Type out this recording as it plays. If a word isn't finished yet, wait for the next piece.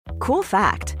Cool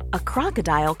fact, a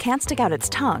crocodile can't stick out its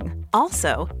tongue.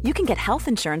 Also, you can get health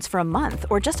insurance for a month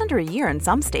or just under a year in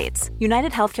some states.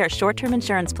 United Healthcare short-term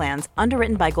insurance plans,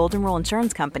 underwritten by Golden Rule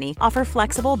Insurance Company, offer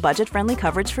flexible, budget-friendly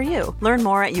coverage for you. Learn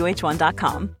more at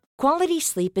uh1.com. Quality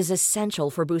sleep is essential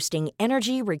for boosting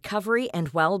energy, recovery, and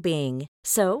well-being.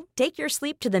 So, take your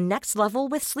sleep to the next level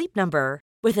with Sleep Number.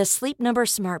 With a Sleep Number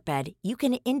smart bed, you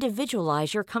can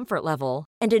individualize your comfort level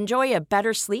and enjoy a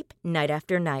better sleep night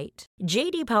after night.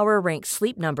 JD Power ranks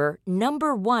Sleep Number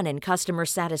number 1 in customer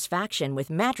satisfaction with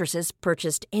mattresses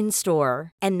purchased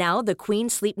in-store. And now the Queen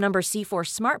Sleep Number C4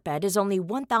 smart bed is only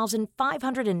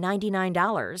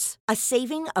 $1,599, a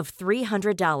saving of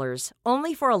 $300,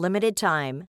 only for a limited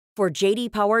time. For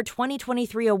JD Power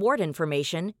 2023 award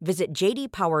information, visit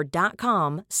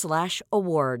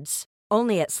jdpower.com/awards.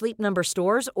 Only at Sleep Number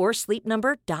stores or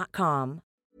sleepnumber.com.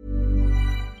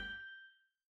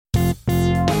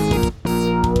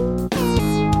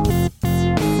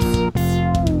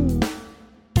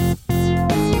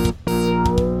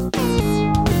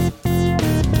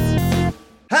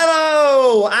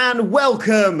 Hello and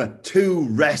welcome to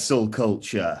Wrestle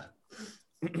Culture.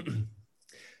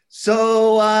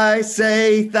 So I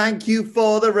say thank you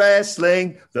for the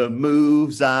wrestling, the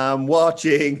moves I'm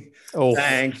watching. Oh.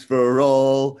 Thanks for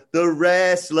all the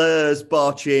wrestlers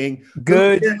botching.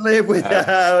 Good. Who can live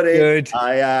without it? Good.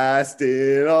 I asked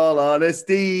in all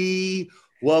honesty,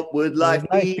 what would life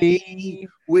be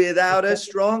without a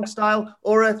strong style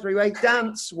or a three-way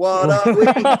dance? What are we?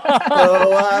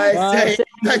 So I say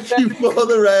thank you for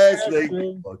the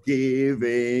wrestling, for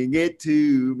giving it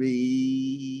to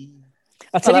me.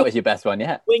 I tell that you, was your best one,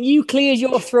 yeah. When you cleared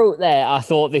your throat there, I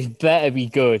thought this better be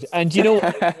good. And do you know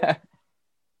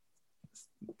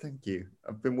Thank you.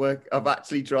 I've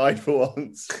actually tried for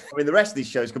once. I mean, the rest of these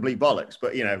shows complete bollocks,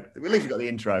 but you know, at least we've got the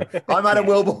intro. I'm Adam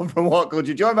Wilborn from What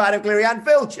Culture, joined by Adam Cleary and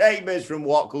Phil Chambers from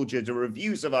What Culture to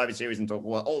review Survivor Series and talk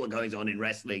about all that goes on in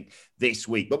wrestling this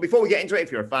week. But before we get into it,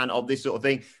 if you're a fan of this sort of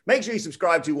thing, make sure you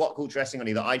subscribe to What Culture Wrestling on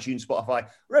either iTunes, Spotify,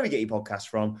 wherever you get your podcasts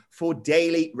from, for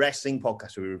daily wrestling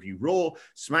podcasts where we review Raw,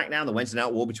 SmackDown, the Wednesday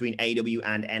Night War between AEW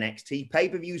and NXT,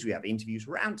 pay-per-views. We have interviews,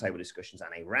 roundtable discussions,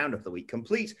 and a round of the week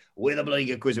complete with a bloody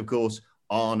good quiz, of course,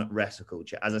 on Wrestle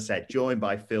Culture. As I said, joined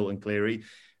by Phil and Cleary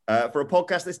for a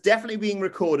podcast that's definitely being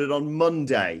recorded on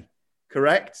Monday,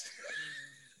 correct?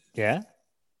 Yeah.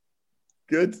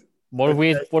 Good. What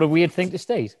a weird thing to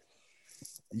state.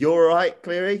 You're all right,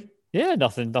 Cleary? Yeah,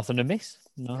 nothing amiss.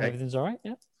 No, okay. Everything's all right.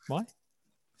 Yeah. Why?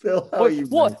 Phil, how are you?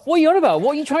 What are you on about?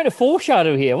 What are you trying to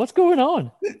foreshadow here? What's going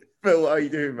on? Phil, how are you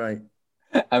doing, mate?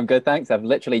 I'm good, thanks. I've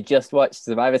literally just watched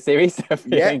Survivor Series, so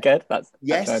feeling good. That's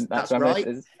right.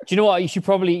 Do you know what? You should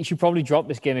probably drop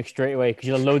this gimmick straight away because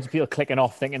you'll have loads of people clicking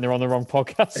off thinking they're on the wrong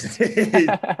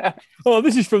podcast. Oh,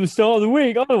 this is from the start of the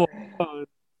week. Oh.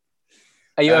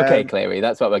 Are you okay, Cleary?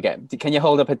 That's what we're getting. Can you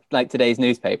hold up today's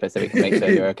newspaper so we can make sure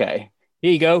you're okay?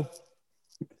 Here you go.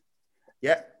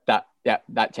 Yeah. That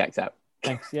checks out.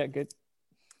 Thanks. Yeah, good.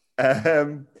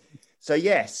 So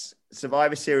yes,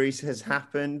 Survivor Series has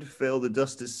happened. Phil, the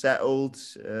dust has settled.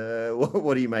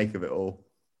 What do you make of it all?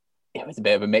 It was a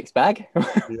bit of a mixed bag,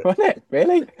 wasn't it?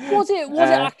 Really? Was it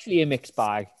actually a mixed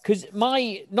bag? Because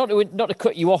not to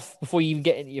cut you off before you even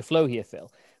get into your flow here,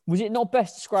 Phil. Was it not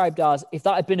best described as if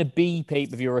that had been a B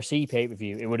pay-per-view or a C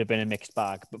pay-per-view, it would have been a mixed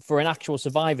bag. But for an actual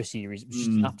Survivor Series, it was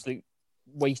just an absolute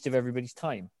waste of everybody's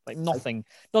time. Like nothing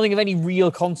of any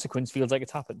real consequence feels like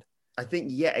it's happened. I think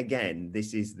yet again,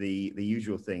 this is the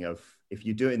usual thing of if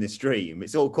you're doing the stream,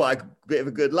 it's all quite a bit of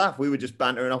a good laugh. We were just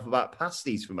bantering off about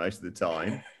pasties for most of the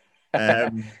time.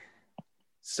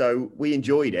 So we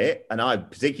enjoyed it. And I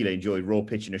particularly enjoyed Raw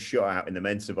pitching a shutout in the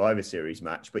Men's Survivor Series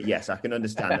match. But yes, I can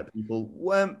understand that people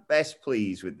weren't best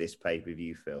pleased with this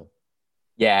pay-per-view, Phil.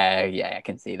 Yeah, I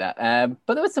can see that.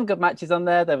 But there were some good matches on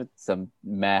there. There were some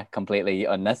completely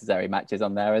unnecessary matches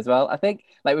on there as well. I think,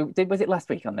 was it last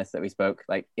week on this that we spoke?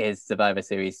 Is Survivor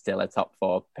Series still a top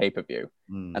 4 pay-per-view?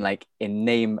 And in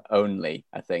name only,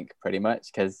 I think, pretty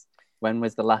much. Because when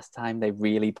was the last time they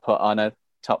really put on a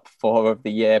top 4 of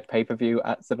the year pay-per-view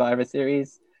at Survivor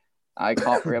Series? I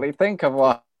can't really think of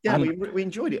one. Yeah, we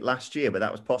enjoyed it last year, but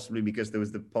that was possibly because there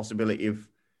was the possibility of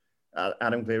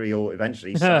Adam Cleary or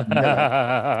eventually Sam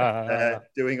Miller,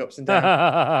 doing ups and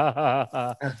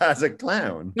downs as a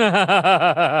clown.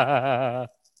 I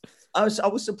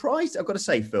was surprised, I've got to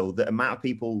say, Phil, the amount of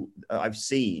people I've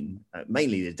seen,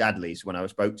 mainly the Dadleys when I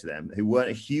spoke to them, who weren't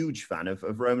a huge fan of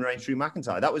Roman Reigns, Drew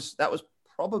McIntyre. That was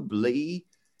probably,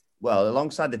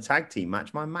 alongside the tag team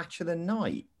match, my match of the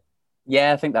night.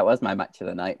 Yeah, I think that was my match of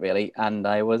the night, really. And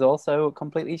I was also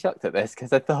completely shocked at this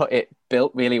because I thought it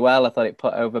built really well. I thought it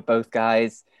put over both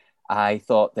guys. I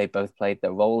thought they both played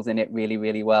their roles in it really,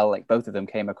 really well. Like both of them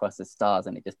came across as stars,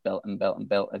 and it just built and built and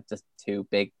built as just two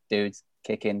big dudes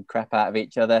kicking crap out of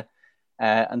each other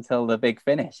until the big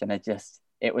finish. And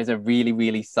it was a really,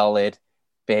 really solid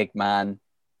big man,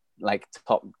 like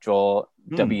top draw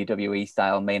WWE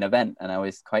style main event. And I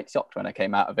was quite shocked when I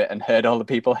came out of it and heard all the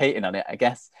people hating on it. I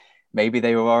guess maybe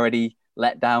they were already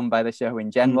let down by the show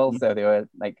in general. So they were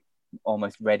like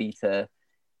almost ready to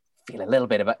feel a little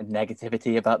bit of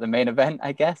negativity about the main event,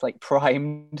 I guess, like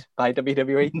primed by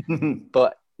WWE.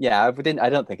 But yeah, I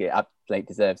don't think it like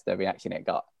deserves the reaction it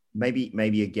got.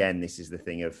 Maybe again, this is the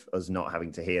thing of us not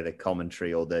having to hear the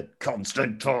commentary or the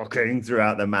constant talking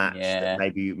throughout the match. Yeah. That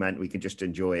maybe meant we could just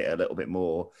enjoy it a little bit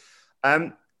more.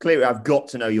 Clearly, I've got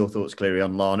to know your thoughts, Cleary,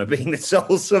 on Lana being the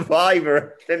sole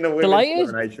survivor in the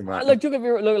women's coronation match.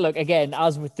 Look, again,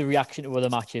 as with the reaction to other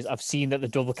matches, I've seen that the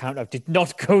double count-out did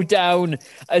not go down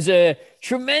as a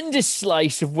tremendous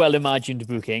slice of well-imagined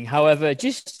booking. However,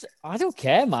 I don't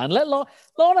care, man. Let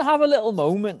Lana have a little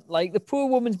moment. Like, the poor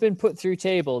woman's been put through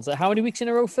tables. How many weeks in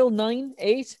a row, Phil? 9?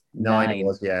 8? 9 it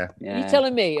was, yeah. You're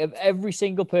telling me of every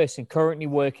single person currently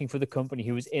working for the company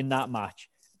who was in that match,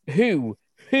 who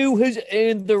has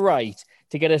earned the right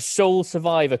to get a sole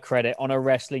survivor credit on a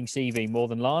wrestling CV more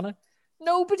than Lana?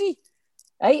 Nobody.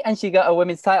 Hey, and she got a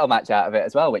women's title match out of it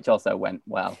as well, which also went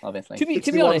well, obviously.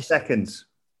 To be honest, seconds.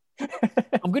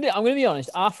 I'm gonna be honest.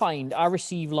 I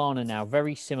receive Lana now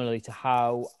very similarly to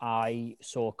how I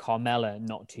saw Carmella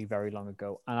not too very long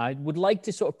ago, and I would like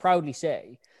to sort of proudly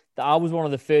say that I was one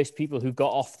of the first people who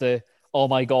got off the "oh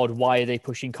my God, why are they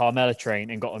pushing Carmella"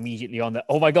 train and got immediately on the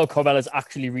 "oh my God, Carmella's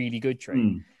actually really good"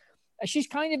 train. She's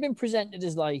kind of been presented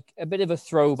as like a bit of a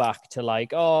throwback to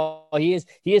like, oh, he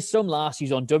is some lass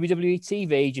who's on WWE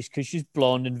TV just because she's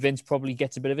blonde and Vince probably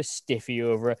gets a bit of a stiffy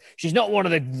over her. She's not one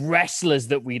of the wrestlers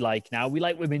that we like now. We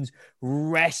like women's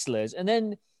wrestlers. And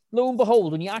then lo and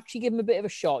behold, when you actually give them a bit of a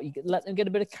shot, you let them get a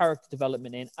bit of character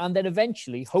development in. And then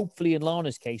eventually, hopefully in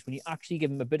Lana's case, when you actually give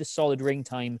them a bit of solid ring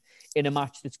time in a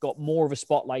match that's got more of a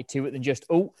spotlight to it than just,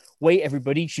 oh, wait,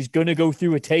 everybody, she's going to go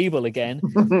through a table again.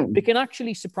 They can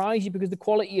actually surprise you because the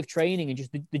quality of training and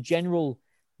just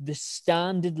the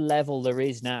standard level there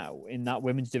is now in that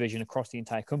women's division across the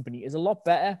entire company is a lot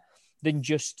better than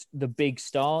just the big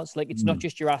stars. Like, it's not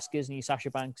just your Asukas and your Sasha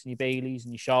Banks and your Baileys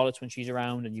and your Charlottes when she's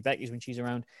around and your Becky's when she's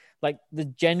around. Like, the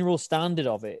general standard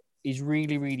of it is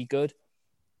really, really good.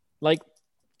 Like,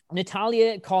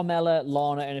 Natalya, Carmella,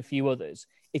 Lana, and a few others,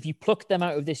 if you plucked them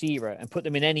out of this era and put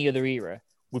them in any other era,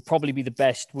 would probably be the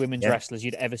best women's wrestlers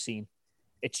you'd ever seen.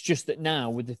 It's just that now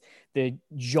with the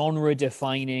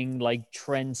genre-defining, like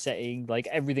trend-setting, like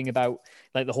everything about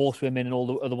like the horsewomen and all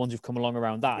the other ones who've come along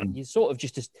around that, you sort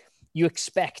of you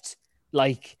expect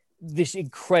like this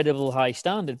incredible high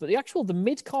standard, but the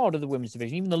mid-card of the women's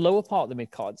division, even the lower part of the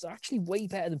mid-card, is actually way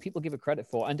better than people give it credit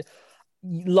for. And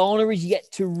Lana is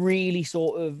yet to really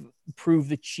sort of prove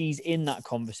that she's in that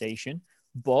conversation,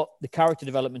 but the character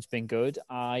development's been good.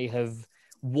 I have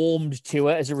warmed to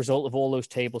her as a result of all those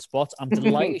table spots. I'm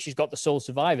delighted she's got the sole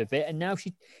survivor bit, and now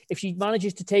if she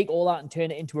manages to take all that and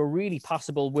turn it into a really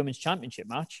passable women's championship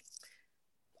match,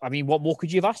 I mean, what more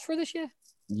could you have asked for this year?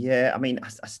 Yeah, I mean,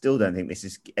 I still don't think this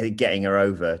is getting her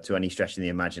over to any stretch of the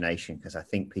imagination, because I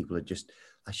think people are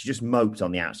she just moped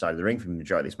on the outside of the ring for the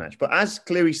majority of this match. But as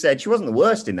Cleary said, she wasn't the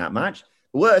worst in that match.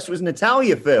 The worst was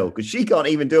Natalya, Phil, because she can't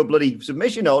even do a bloody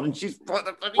submission hold, and she's...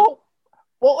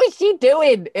 What was she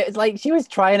doing? It's like she was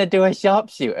trying to do a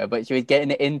sharpshooter, but she was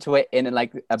getting into it in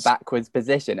like a backwards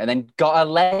position and then got her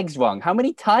legs wrong. How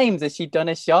many times has she done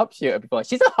a sharpshooter before?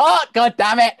 She's a heart, God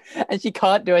damn it! And she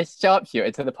can't do a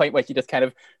sharpshooter to the point where she just kind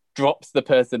of drops the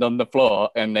person on the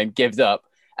floor and then gives up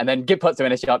and then puts her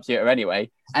in a sharpshooter anyway.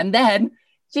 And then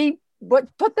she put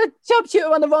the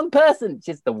sharpshooter on the wrong person.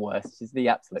 She's the worst. She's the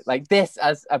absolute... Like, this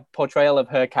as a portrayal of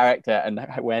her character and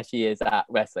where she is at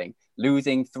wrestling.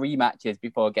 Losing 3 matches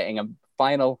before getting a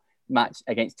final match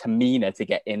against Tamina to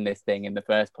get in this thing in the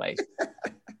first place.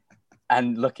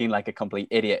 And looking like a complete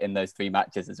idiot in those 3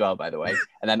 matches as well, by the way.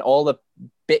 And then all the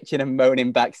bitching and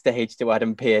moaning backstage to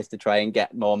Adam Pearce to try and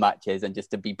get more matches and just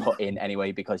to be put in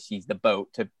anyway because she's the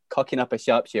boat, to cocking up a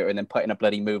sharpshooter and then putting a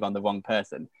bloody move on the wrong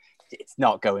person. It's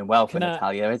not going well for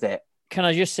Natalya, is it? Can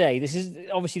I just say, this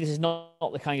is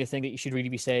not the kind of thing that you should really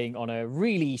be saying on a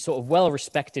really sort of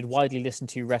well-respected, widely listened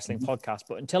to wrestling podcast.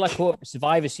 But until I caught up with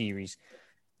Survivor Series,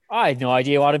 I had no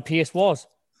idea what Adam Pearce was.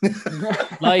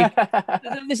 Like,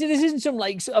 this isn't some,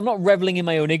 like, I'm not reveling in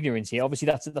my own ignorance here. Obviously,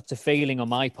 that's a failing on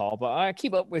my part. But I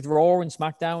keep up with Raw and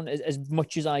SmackDown as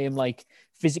much as I am, like,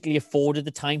 physically afforded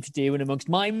the time to do, and amongst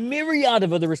my myriad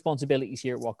of other responsibilities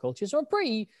here at What Culture. So I'm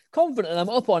pretty confident that I'm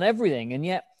up on everything. And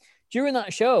yet, during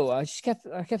that show, I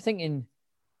kept thinking,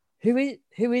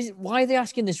 why are they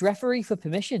asking this referee for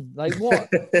permission? Like,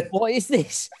 what is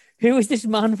this? Who is this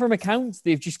man from accounts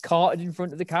they've just carted in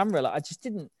front of the camera? Like,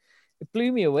 it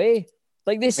blew me away.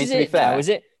 Like, this is it now, is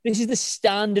it? This is the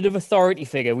standard of authority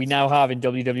figure we now have in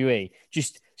WWE.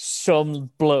 Just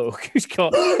some bloke who's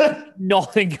got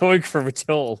nothing going for him at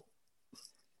all.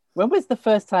 When was the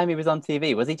first time he was on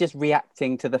TV? Was he just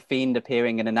reacting to the Fiend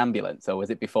appearing in an ambulance, or was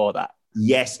it before that?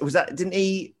 Yes, was that? Didn't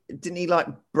he like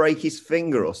break his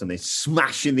finger or something,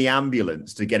 smashing the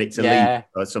ambulance to get it to leave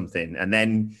or something? And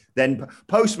then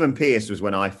Postman Pierce was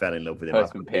when I fell in love with him.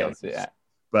 Postman Pierce, yeah.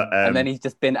 But and then he's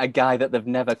just been a guy that they've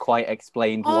never quite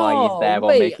explained why he's there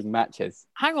or making matches.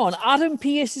 Hang on, Adam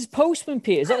Pearce is Postman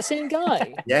Pierce. Is that the same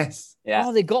guy? Yes. Yeah.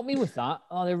 Oh, they got me with that.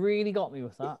 Oh, they really got me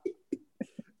with that.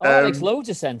 That makes loads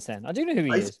of sense then. I do know who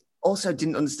he is. Also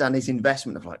didn't understand his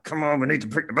investment of like, come on, we need to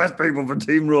pick the best people for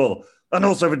Team Raw and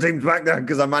also for Team SmackDown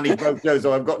because I manage both shows,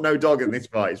 so I've got no dog in this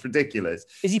fight. It's ridiculous.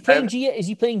 Is he playing Is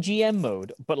he playing GM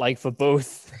mode, but like for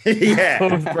both?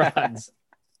 both brands.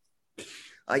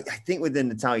 I think with the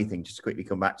Natalya thing, just to quickly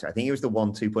come back to, I think it was the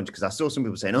 1-2 punch because I saw some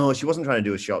people saying, "Oh, she wasn't trying to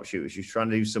do a sharpshooter; she was trying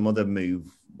to do some other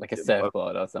move, like a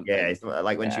surfboard or something." Yeah, it's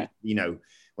like when she,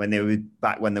 when they were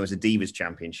back when there was a Divas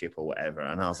Championship or whatever,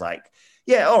 and I was like,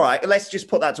 "Yeah, all right, let's just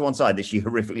put that to one side." That she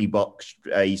horrifically botched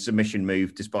a submission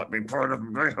move despite being part of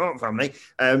the Hart family.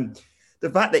 The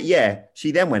fact that,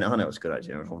 she then went, "Oh, no, it's good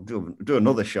actually. I'll do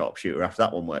another sharpshooter after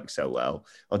that one worked so well.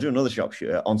 I'll do another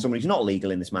sharpshooter on someone who's not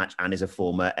legal in this match and is a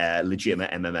former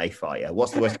legitimate MMA fighter.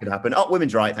 What's the worst that could happen? Oh,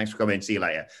 women's right. Thanks for coming. See you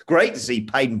later." Great to see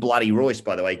Peyton Bloody Royce,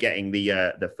 by the way, getting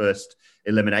the first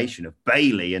elimination of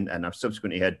Bayley. And I've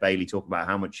subsequently heard Bayley talk about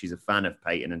how much she's a fan of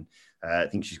Peyton and I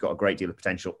think she's got a great deal of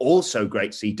potential. Also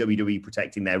great to see WWE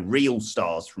protecting their real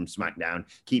stars from SmackDown,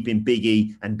 keeping Big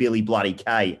E and Billy Bloody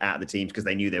Kay out of the teams because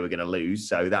they knew they were going to lose.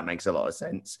 So that makes a lot of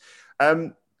sense.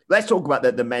 Let's talk about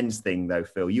the men's thing, though,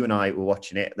 Phil. You and I were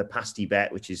watching it. The pasty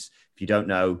bet, which is, if you don't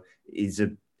know,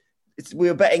 we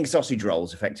were betting sausage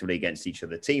rolls effectively against each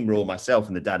other. Team Raw, myself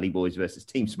and the Dudley Boys versus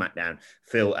Team SmackDown,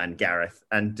 Phil and Gareth.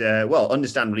 And,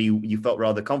 understandably, you felt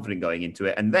rather confident going into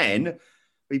it. And then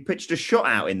we pitched a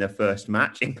shutout in the first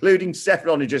match, including Seth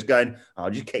Rollins just going, "I'll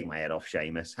just kick my head off,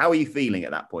 Sheamus." How are you feeling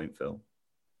at that point, Phil?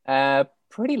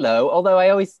 Pretty low, although I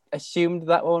always assumed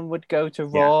that one would go to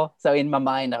Raw. So in my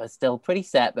mind, I was still pretty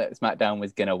set that SmackDown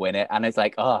was going to win it. And it's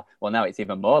like, now it's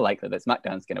even more likely that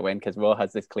SmackDown's going to win because Raw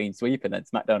has this clean sweep and then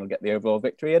SmackDown will get the overall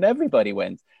victory and everybody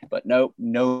wins. But no,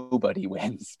 nobody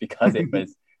wins because it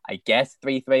was, I guess,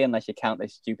 3-3, unless you count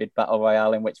this stupid battle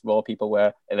royale in which Raw people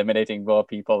were eliminating Raw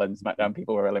people and SmackDown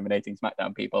people were eliminating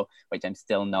SmackDown people, which I'm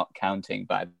still not counting,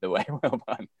 by the way,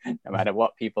 Wilbon, no matter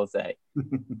what people say.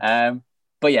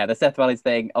 But yeah, the Seth Rollins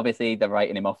thing, obviously they're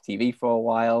writing him off TV for a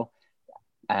while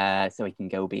so he can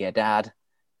go be a dad.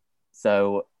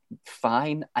 So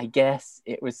fine, I guess.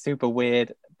 It was super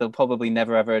weird. They'll probably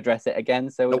never ever address it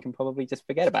again, so we can probably just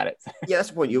forget about it. Yeah, that's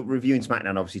the point. You're reviewing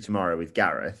SmackDown obviously tomorrow with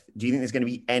Gareth. Do you think there's going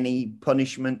to be any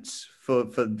punishments for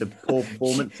the poor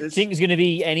performances? Do you think there's going to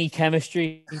be any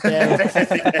chemistry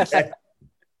there?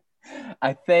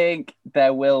 I think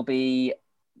there will be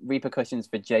repercussions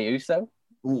for Jey Uso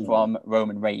from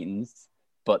Roman Reigns,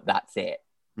 but that's it.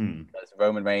 Because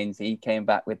Roman Reigns, he came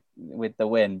back with the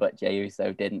win, but Jey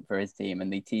Uso didn't for his team,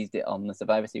 and they teased it on the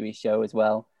Survivor Series show as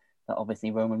well. That obviously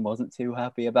Roman wasn't too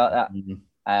happy about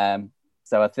that.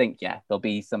 So I think, there'll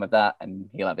be some of that, and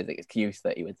he'll have his excuse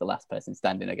that he was the last person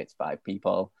standing against 5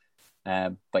 people.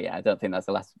 But I don't think that's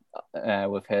the last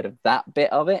we've heard of that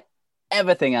bit of it.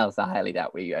 Everything else, I highly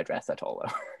doubt we address at all,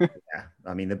 though.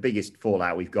 I mean, the biggest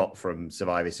fallout we've got from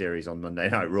Survivor Series on Monday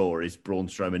Night Raw is Braun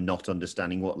Strowman not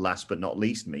understanding what last but not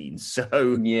least means. So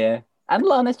and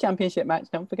Lana's championship match,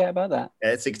 don't forget about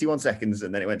that. 61 seconds,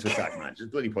 and then it went to a tag match.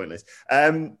 It's bloody pointless.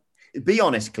 Be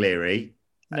honest, Cleary.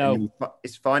 No,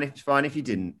 it's fine. It's fine if you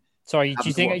didn't. Sorry, do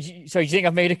you think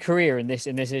I've made a career in this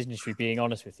industry? Being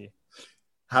honest with you,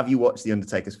 have you watched The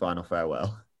Undertaker's Final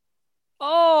Farewell?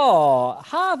 Oh,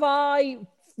 have I?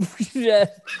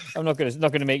 I'm not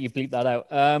gonna make you bleep that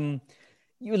out.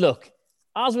 You look,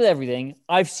 as with everything,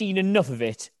 I've seen enough of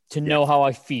it to know how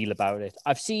I feel about it.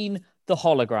 I've seen the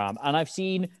hologram, and I've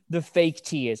seen the fake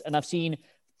tears, and I've seen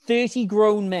 30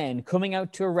 grown men coming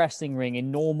out to a wrestling ring in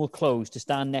normal clothes to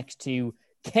stand next to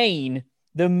Kane,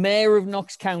 the mayor of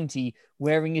Knox County,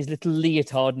 wearing his little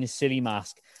leotard and his silly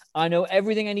mask. I know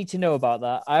everything I need to know about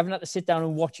that. I haven't had to sit down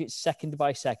and watch it second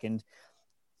by second.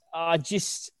 I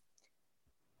just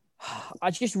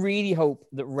really hope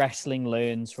that wrestling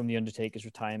learns from The Undertaker's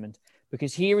retirement,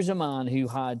 because here is a man who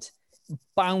had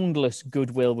boundless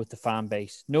goodwill with the fan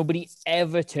base. Nobody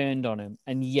ever turned on him,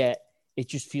 and yet it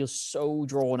just feels so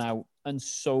drawn out and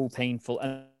so painful.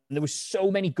 And there were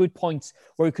so many good points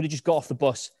where he could have just got off the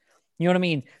bus. You know what I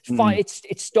mean?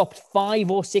 It stopped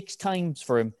 5 or 6 times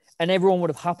for him, and everyone would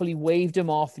have happily waved him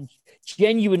off and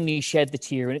genuinely shed the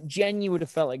tear, and it genuinely would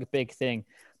have felt like a big thing.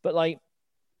 But like,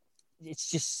 it's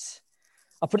just,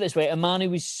 I'll put it this way: a man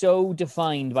who is so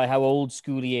defined by how old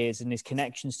school he is and his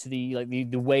connections to the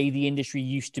way the industry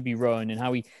used to be run and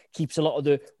how he keeps a lot of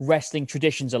the wrestling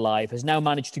traditions alive has now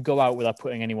managed to go out without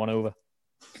putting anyone over.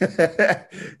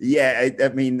 Yeah, I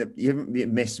mean, you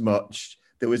haven't missed much.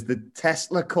 There was the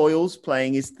Tesla coils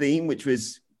playing his theme, which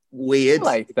was weird. I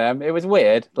liked them. It was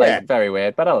weird, very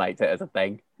weird, but I liked it as a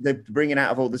thing. They're bringing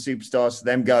out of all the superstars to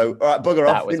them go, all right, bugger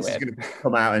off. Vince is weird. going to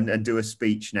come out and do a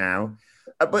speech now.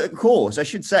 But of course, I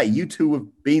should say, you two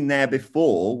have been there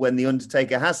before when The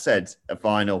Undertaker has said a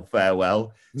final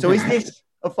farewell. So is this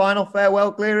a final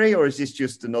farewell, Cleary, or is this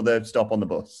just another stop on the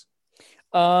bus?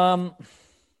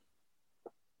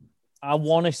 I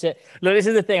want to say, look, this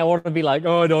is the thing. I want to be like,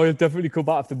 oh, no, he'll definitely come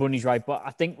back if the money's right. But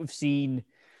I think we've seen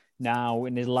now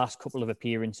in his last couple of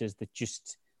appearances that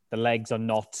just the legs are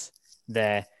not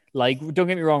there. Like, don't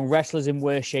get me wrong, wrestlers in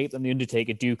worse shape than The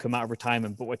Undertaker do come out of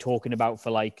retirement. But we're talking about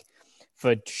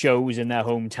for shows in their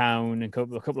hometown and a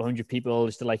couple of hundred people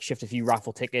just to like shift a few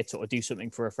raffle tickets or do something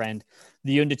for a friend.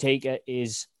 The Undertaker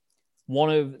is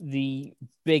one of the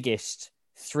biggest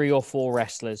 3 or 4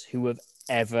 wrestlers who have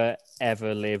ever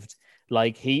lived.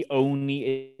 Like, he's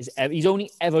only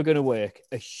ever going to work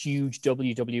a huge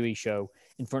WWE show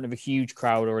in front of a huge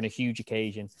crowd or on a huge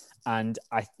occasion. And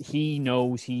he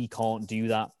knows he can't do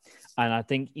that. And I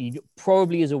think he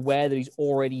probably is aware that he's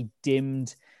already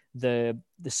dimmed the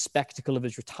spectacle of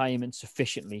his retirement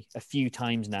sufficiently a few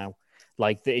times now,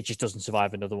 like that it just doesn't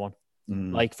survive another one.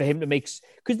 Like, for him to make,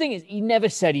 because the thing is, he never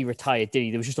said he retired, did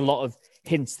he? There was just a lot of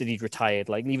hints that he'd retired,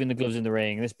 like leaving the gloves in the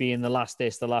ring, this being the last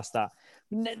this, the last that.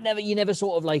 You never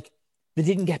sort of like, they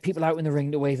didn't get people out in the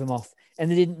ring to wave him off, and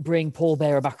they didn't bring Paul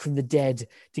Bearer back from the dead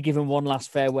to give him one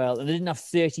last farewell, and they didn't have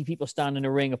 30 people standing in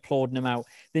a ring applauding him out.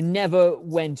 They never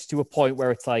went to a point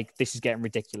where it's like, this is getting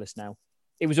ridiculous now.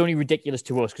 It was only ridiculous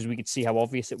to us because we could see how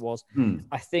obvious it was.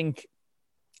 I think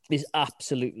there's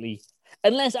absolutely,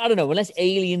 unless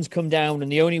aliens come down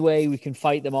and the only way we can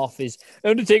fight them off is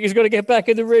Undertaker's got to get back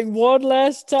in the ring one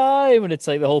last time. And it's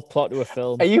like the whole plot to a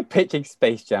film. Are you pitching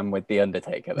Space Jam with The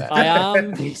Undertaker there? I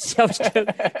am.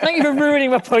 Thank you for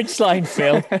ruining my punchline,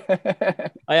 Phil.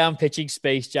 I am pitching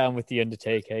Space Jam with The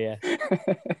Undertaker, yeah.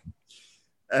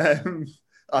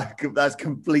 That's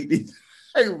completely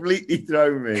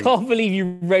thrown me. Can't believe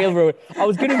you railroad. I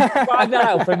was going to drag that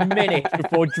out for a minute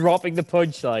before dropping the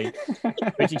punchline.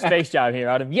 Pitching Space Jam here,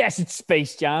 Adam. Yes, it's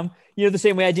Space Jam. You know, the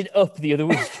same way I did Up the other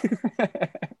week.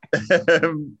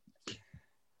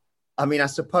 I mean, I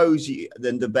suppose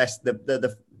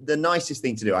the nicest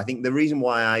thing to do, I think the reason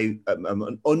why I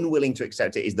am unwilling to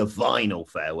accept it is the final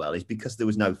farewell is because there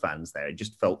was no fans there. It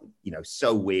just felt,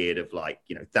 so weird of like,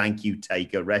 thank you,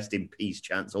 Taker, rest in peace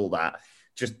chants, all that,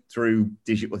 just through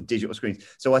digital screens.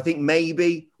 So I think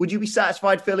maybe, would you be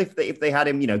satisfied, Phil, if they had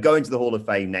him, go into the Hall of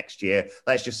Fame next year?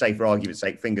 Let's just say, for argument's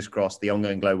sake, fingers crossed, the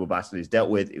ongoing global bastard is dealt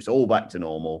with. It's all back to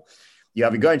normal. You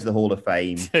have him going to the Hall of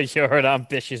Fame. You're an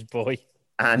ambitious boy.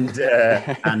 And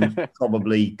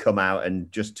probably come out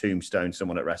and just tombstone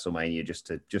someone at WrestleMania just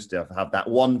to have that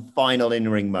one final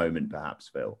in-ring moment, perhaps,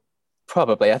 Phil.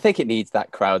 Probably. I think it needs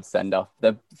that crowd send-off.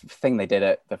 The thing they did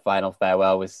at the final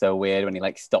farewell was so weird when he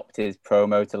stopped his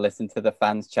promo to listen to the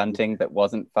fans chanting that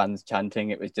wasn't fans chanting.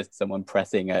 It was just someone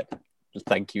pressing a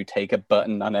thank you, take a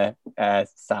button on a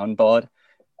soundboard.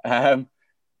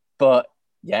 But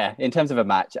yeah, in terms of a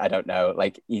match, I don't know.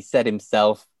 Like, he said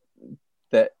himself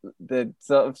that the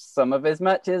sort of some of his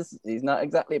matches he's not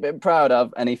exactly been proud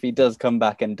of. And if he does come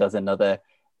back and does another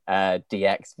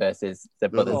DX versus the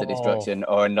Brothers of Destruction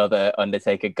or another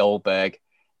Undertaker Goldberg,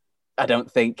 I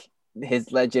don't think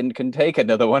his legend can take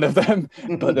another one of them.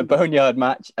 But the Boneyard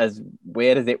match, as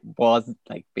weird as it was,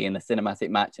 like being a cinematic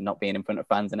match and not being in front of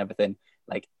fans and everything,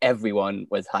 like everyone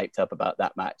was hyped up about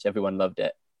that match. Everyone loved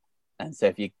it. And so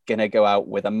if you're going to go out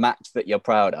with a match that you're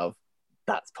proud of,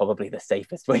 that's probably the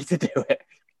safest way to do it.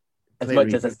 As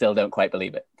much as I still don't quite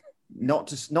believe it. Not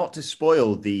to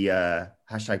spoil the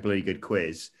hashtag Bloody Good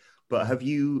quiz, but have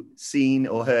you seen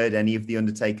or heard any of the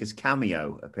Undertaker's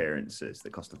cameo appearances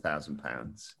that cost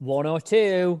 £1,000? One or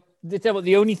two.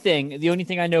 The only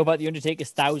thing I know about the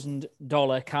Undertaker's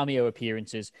 $1,000 cameo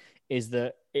appearances is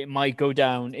that it might go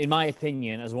down, in my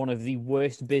opinion, as one of the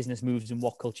worst business moves in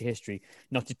What Culture history,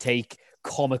 not to take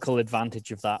comical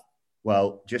advantage of that.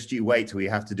 Well, just you wait till we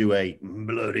have to do a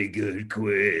bloody good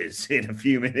quiz in a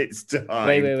few minutes' time.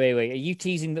 Wait. Are you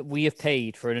teasing that we have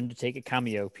paid for an Undertaker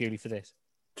cameo purely for this?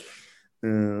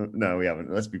 No, we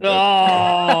haven't. Let's be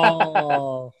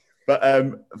Oh. But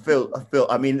Phil,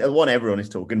 I mean, the one everyone is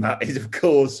talking about is, of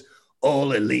course,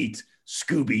 All Elite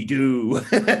Scooby-Doo.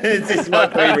 This is my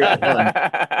favorite one.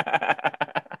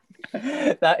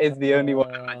 That is the only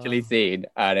one I've actually seen,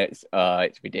 and it's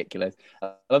ridiculous.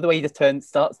 I love the way he just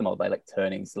starts them all by like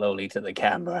turning slowly to the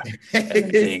camera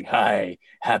and saying, "Hi,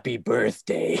 happy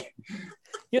birthday."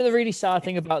 You know, the really sad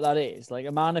thing about that is, like,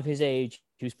 a man of his age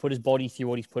who's put his body through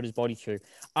what he's put his body through.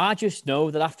 I just know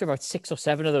that after about 6 or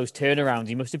 7 of those turnarounds,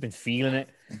 he must have been feeling it.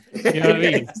 You know what I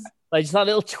mean? Like, just that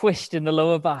little twist in the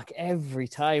lower back every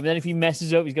time. And then if he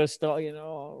messes up, he's got to start,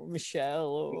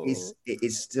 Michelle. Oh.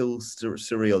 It's still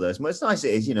surreal, though. It's nice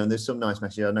it is, there's some nice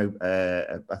messages. I know,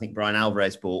 I think Brian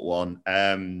Alvarez bought one.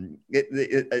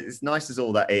 It's nice as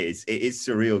all that is. It is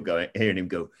surreal hearing him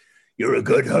go, "You're a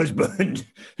good husband.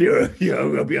 You're a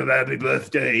happy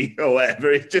birthday," or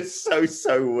whatever. It's just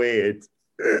so weird.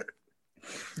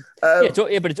 But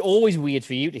it's always weird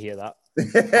for you to hear that.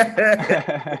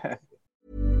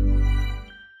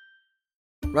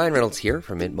 Ryan Reynolds here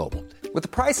from Mint Mobile. With the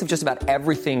price of just about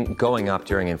everything going up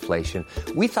during inflation,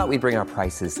 we thought we'd bring our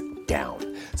prices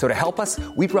down. So to help us,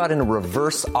 we brought in a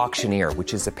reverse auctioneer,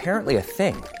 which is apparently a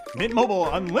thing. Mint Mobile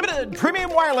Unlimited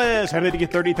Premium Wireless. How to get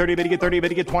 30, 30, how to get 30, how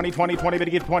to get 20, 20, 20, how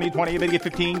to get 20, 20, how to get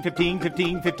 15, 15,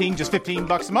 15, 15, just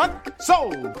 $15 a month?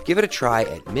 Sold! Give it a try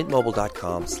at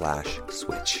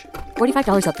mintmobile.com/switch.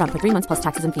 $45 up front for 3 months plus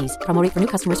taxes and fees. Promo rate for new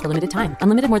customers for limited time.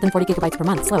 Unlimited more than 40 gigabytes per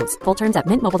month. Slows full terms at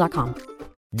mintmobile.com.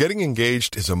 Getting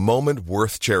engaged is a moment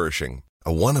worth cherishing.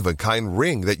 A one-of-a-kind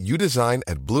ring that you design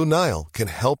at Blue Nile can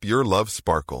help your love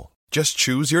sparkle. Just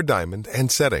choose your diamond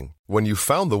and setting. When you've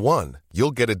found the one,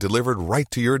 you'll get it delivered right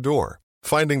to your door.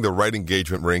 Finding the right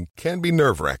engagement ring can be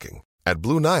nerve-wracking. At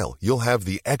Blue Nile, you'll have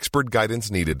the expert guidance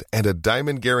needed and a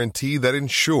diamond guarantee that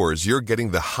ensures you're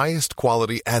getting the highest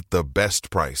quality at the best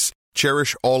price.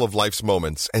 Cherish all of life's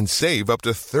moments and save up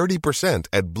to 30%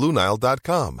 at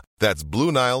BlueNile.com. That's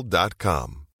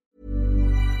BlueNile.com.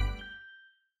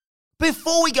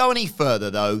 Before we go any further,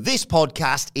 though, this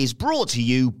podcast is brought to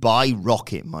you by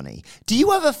Rocket Money. Do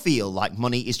you ever feel like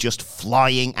money is just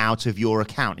flying out of your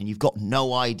account and you've got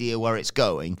no idea where it's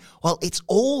going? Well, it's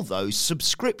all those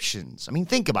subscriptions. I mean,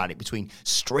 think about it. Between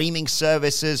streaming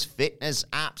services, fitness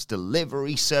apps,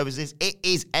 delivery services, it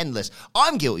is endless.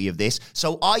 I'm guilty of this,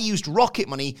 so I used Rocket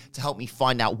Money to help me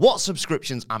find out what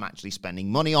subscriptions I'm actually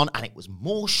spending money on, and it was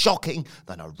more shocking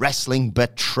than a wrestling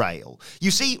betrayal.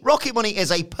 You see, Rocket Money is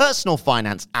a personal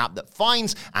finance app that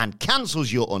finds and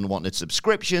cancels your unwanted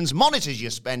subscriptions, monitors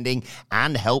your spending,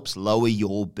 and helps lower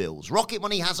your bills. Rocket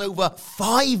Money has over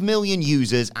 5 million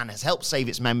users and has helped save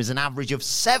its members an average of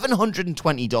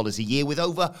 $720 a year, with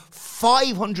over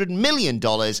 $500 million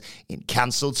in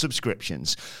cancelled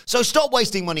subscriptions. So stop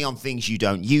wasting money on things you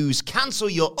don't use. Cancel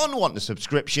your unwanted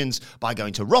subscriptions by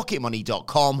going to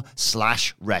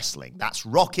rocketmoney.com/wrestling. That's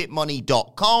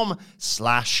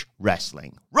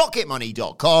rocketmoney.com/wrestling.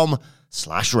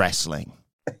 rocketmoney.com/wrestling.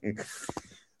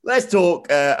 Let's talk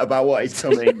about what is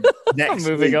coming next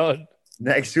Moving week. on.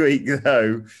 Next week,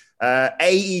 though,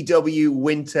 AEW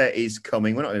Winter is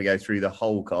coming. We're not going to go through the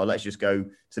whole card. Let's just go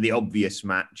to the obvious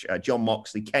match. Jon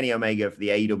Moxley, Kenny Omega for the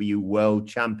AEW World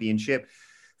Championship.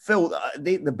 Phil,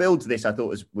 the build to this I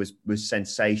thought was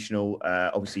sensational.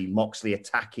 Obviously, Moxley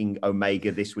attacking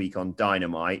Omega this week on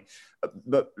Dynamite.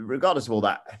 But regardless of all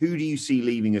that, who do you see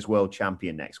leaving as world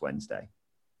champion next Wednesday?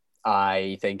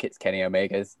 I think it's Kenny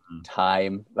Omega's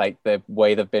time. Like, the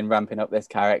way they've been ramping up this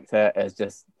character is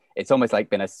just, it's almost like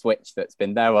been a switch that's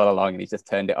been there all along, and he's just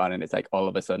turned it on, and it's like all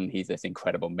of a sudden he's this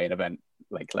incredible main event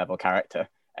like level character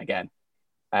again.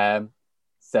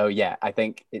 So yeah, I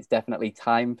think it's definitely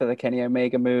time for the Kenny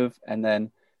Omega move, and then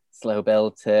slow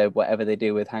build to whatever they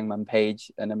do with Hangman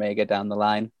Page and Omega down the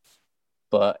line.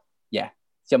 But yeah,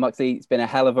 Jon Moxley, it's been a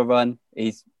hell of a run.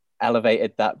 He's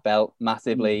elevated that belt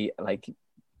massively, like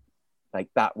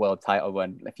that world title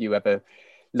run. If you ever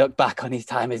look back on his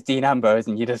time as Dean Ambrose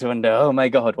and you just wonder, oh my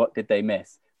God, what did they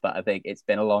miss? But I think it's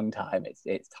been a long time.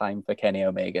 It's time for Kenny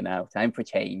Omega now. Time for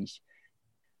change.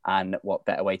 And what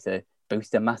better way to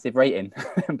boost a massive rating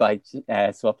by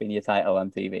swapping your title on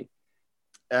TV?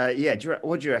 Yeah,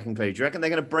 what do you reckon, Clay? Do you reckon they're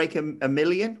going to break a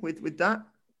million with that?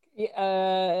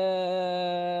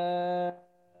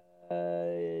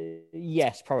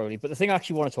 Yes, probably. But the thing I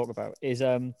actually want to talk about is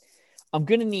I'm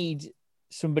going to need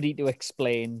somebody to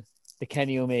explain the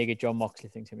Kenny Omega Jon Moxley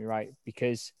thing to me, right?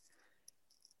 Because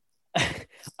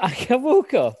I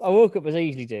woke up as I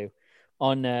usually do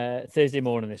on Thursday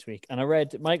morning this week, and I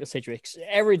read Michael Sidgwick's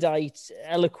erudite,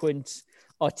 eloquent,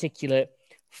 articulate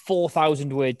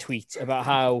 4,000-word tweet about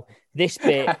how this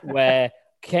bit where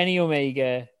Kenny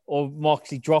Omega or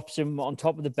Moxley drops him on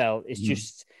top of the belt is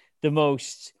just the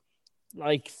most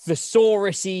like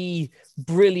thesaurus-y,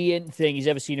 brilliant thing he's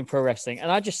ever seen in pro wrestling. And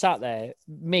I just sat there,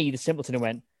 me, the simpleton, and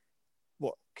went,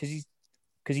 what?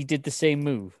 Because he did the same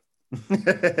move.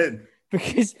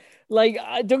 Because, like,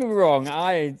 don't get me wrong,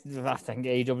 I think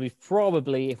AEW is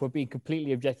probably, if we're being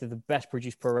completely objective, the best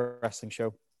produced pro wrestling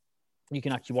show you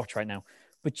can actually watch right now.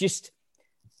 But just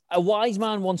a wise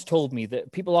man once told me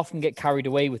that people often get carried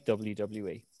away with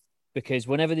WWE because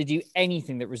whenever they do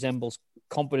anything that resembles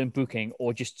competent booking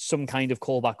or just some kind of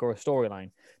callback or a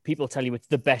storyline, people tell you it's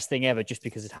the best thing ever just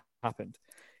because it happened.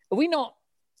 Are we not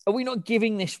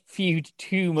giving this feud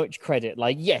too much credit?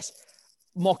 Like, yes,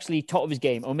 Moxley, top of his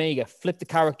game. Omega, flipped the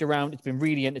character around. It's been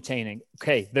really entertaining.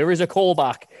 Okay, there is a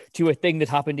callback to a thing that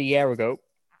happened a year ago.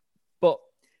 But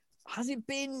has it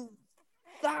been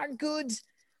that good?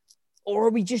 Or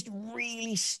are we just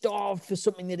really starved for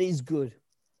something that is good?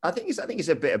 I think it's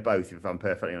a bit of both, if I'm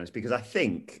perfectly honest, because I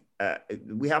think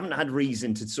we haven't had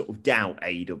reason to sort of doubt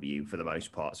AEW for the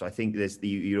most part. So I think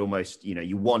you almost,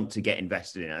 you want to get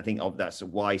invested in it. I think that's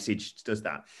why Sidge does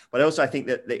that. But also I think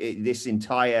that this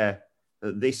entire,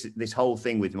 this whole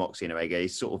thing with Moxley and Omega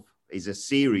is a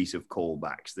series of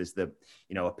callbacks. There's the,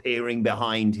 appearing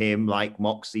behind him like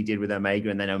Moxley did with Omega,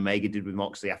 and then Omega did with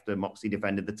Moxley after Moxley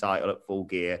defended the title at Full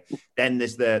Gear. Then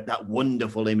there's that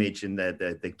wonderful image and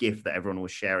the GIF that everyone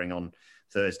was sharing on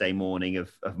Thursday morning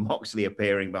of Moxley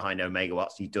appearing behind Omega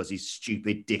whilst he does his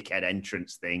stupid dickhead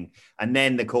entrance thing. And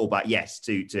then the callback, yes,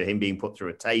 to him being put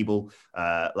through a table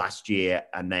last year,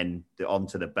 and then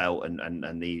onto the belt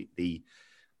and the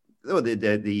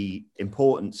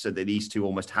importance that these two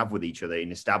almost have with each other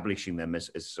in establishing them as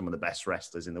some of the best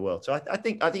wrestlers in the world. So I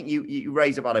think you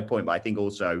raise a valid point, but I think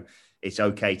also it's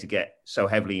okay to get so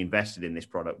heavily invested in this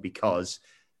product because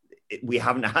we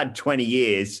haven't had 20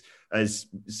 years, as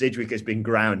Sidgwick has been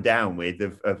ground down with,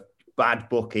 of bad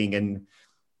booking and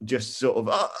just sort of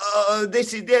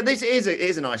this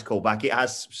is a nice callback. It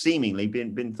has seemingly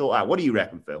been thought out. What do you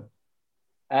reckon, Phil?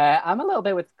 I'm a little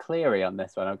bit with Cleary on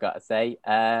this one, I've got to say.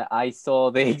 I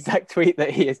saw the exact tweet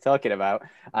that he is talking about,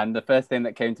 and the first thing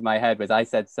that came to my head was I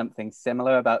said something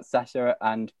similar about Sasha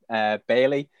and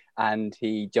Bayley, and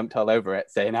he jumped all over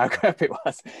it, saying how crap it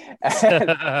was.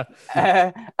 And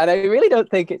I really don't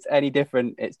think it's any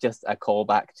different. It's just a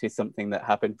callback to something that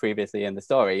happened previously in the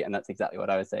story, and that's exactly what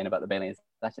I was saying about the Bayley and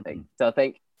Sasha thing. So I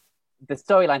think the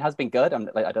storyline has been good.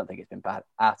 I don't think it's been bad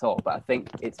at all, but I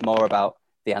think it's more about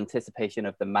the anticipation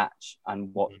of the match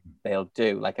and what they'll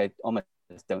do. Like, I almost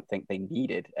don't think they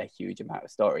needed a huge amount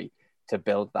of story to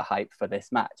build the hype for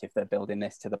this match. If they're building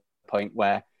this to the point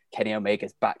where Kenny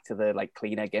Omega's back to the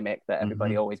cleaner gimmick that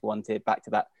everybody always wanted, back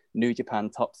to that New Japan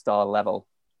top star level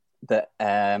that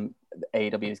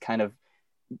AEW has kind of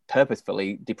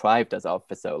purposefully deprived us of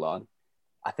for so long,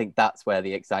 I think that's where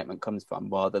the excitement comes from,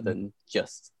 rather than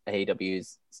just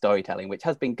AEW's storytelling, which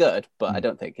has been good, but I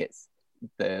don't think it's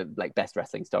the best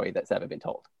wrestling story that's ever been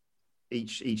told.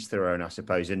 Each their own, I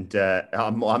suppose. And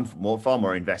I'm far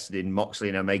more invested in Moxley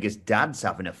and Omega's dads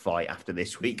having a fight after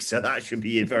this week, so that should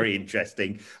be very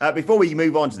interesting. Before we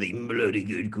move on to the bloody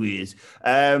good quiz,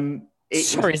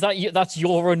 sorry, that's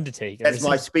your Undertaker? That's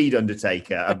my speed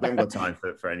Undertaker. I haven't got time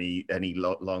for any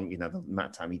long. The amount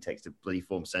of time he takes to bloody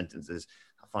form sentences.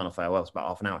 Final farewell is about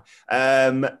half an hour.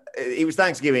 It was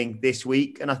Thanksgiving this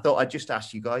week, and I thought I'd just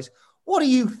ask you guys, what are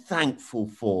you thankful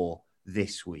for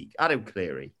this week? Adam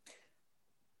Cleary.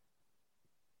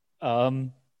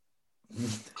 I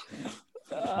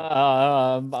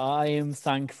am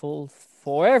thankful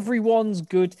for everyone's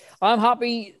good.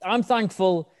 I'm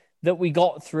thankful that we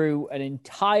got through an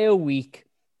entire week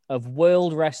of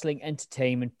World Wrestling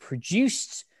Entertainment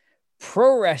produced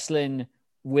pro wrestling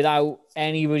without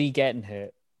anybody getting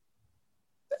hurt.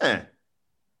 Yeah.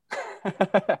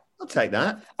 I'll take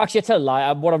that. Actually, I tell a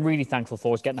lie. What I'm really thankful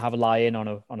for is getting to have a lie-in on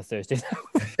a Thursday.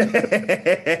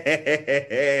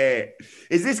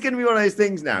 Is this going to be one of those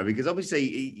things now? Because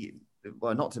obviously,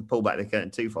 well, not to pull back the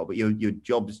curtain too far, but your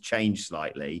job's changed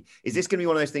slightly. Is this going to be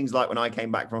one of those things like when I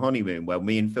came back from honeymoon, where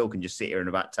me and Phil can just sit here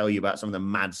and tell you about some of the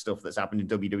mad stuff that's happened in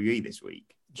WWE this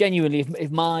week? Genuinely,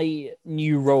 if my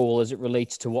new role as it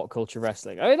relates to What Culture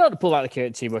Wrestling, I don't have to pull out the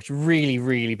curtain too much. Really,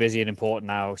 really busy and important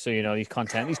now. So, these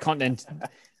content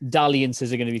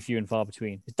dalliances are going to be few and far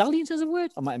between. Is dalliances a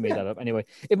word? I might have made that up. Anyway,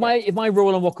 if my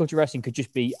role on What Culture Wrestling could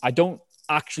just be, I don't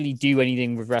actually do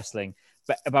anything with wrestling,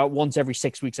 about once every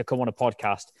 6 weeks I come on a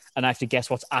podcast and I have to guess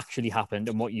what's actually happened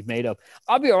and what you've made up.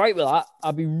 I'd be all right with that.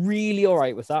 I'd be really all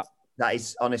right with that. That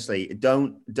is honestly,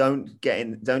 don't stay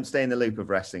in the loop of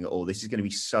wrestling at all. This is going to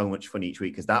be so much fun each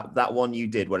week because that one you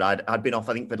did where I'd been off,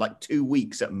 I think, for like 2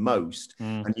 weeks at most,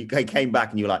 and you came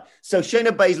back and you were like, so Shayna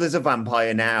Baszler's a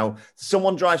vampire now.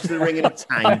 Someone drives to the ring in a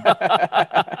tank.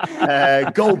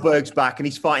 Goldberg's back and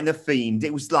he's fighting the Fiend.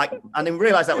 It was like, I didn't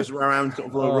realize that was around sort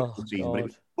of Royal Rumble season, but it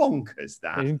was bonkers.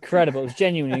 That it was incredible. It was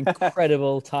genuinely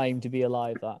incredible time to be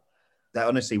alive. That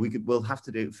honestly, we'll have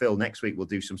to do, Phil, next week we'll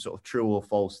do some sort of true or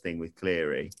false thing with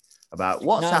Cleary about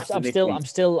what's happening. I'm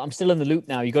still in the loop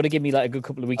now. You got to give me like a good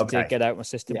couple of weeks to get out my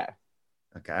system. Yeah.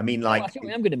 Okay. I mean, like, I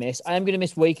think I'm going to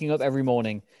miss waking up every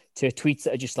morning to tweets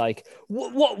that are just like,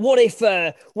 what if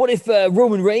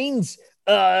Roman Reigns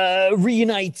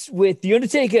reunites with The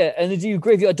Undertaker and they do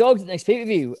Graveyard Dogs at the next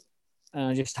pay-per-view? And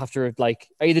I just have to I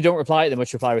either don't reply to them,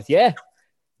 much reply with, yeah.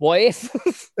 What if?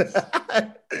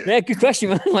 Yeah, good question,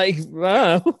 man. Like,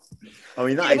 wow. I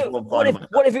mean, that is one part.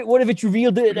 What if it's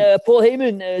revealed that Paul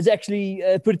Heyman has actually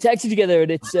put a taxi together and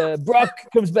it's Brock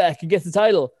comes back and gets the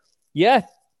title? Yeah.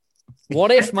 What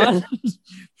if, man?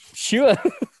 Sure.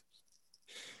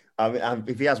 I mean,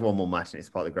 if he has one more match and it's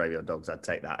part of the Graveyard Dogs, I'd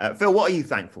take that. Phil, what are you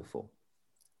thankful for?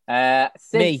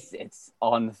 Since it's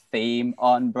on theme,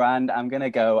 on brand,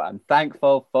 I'm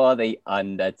thankful for The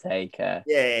Undertaker.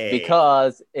 Yay.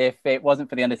 Because if it wasn't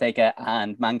for The Undertaker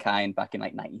and Mankind back in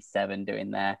like 97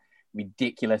 doing their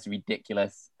ridiculous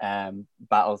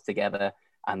battles together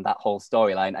and that whole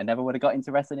storyline, I never would have got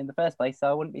into wrestling in the first place, so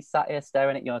I wouldn't be sat here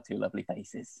staring at your two lovely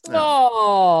faces.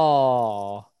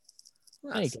 Oh,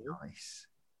 that's nice.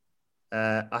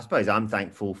 I suppose I'm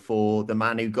thankful for the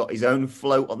man who got his own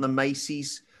float on the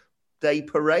Macy's Day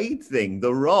Parade thing,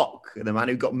 The Rock, the man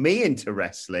who got me into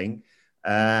wrestling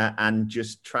and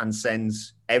just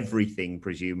transcends everything,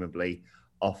 presumably,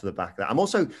 off the back of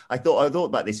that. I thought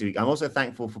about this week. I'm also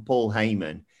thankful for Paul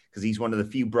Heyman because he's one of the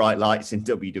few bright lights in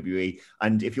WWE.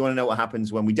 And if you want to know what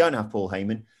happens when we don't have Paul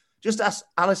Heyman, just ask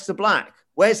Aleister Black.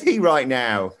 Where's he right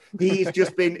now? He's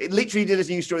just been, literally did a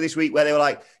news story this week where they were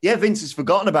like, yeah, Vince has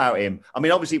forgotten about him. I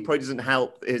mean, obviously it probably doesn't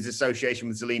help his association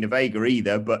with Zelina Vega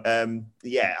either, but and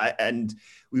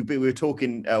we were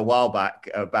talking a while back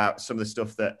about some of the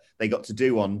stuff that they got to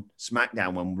do on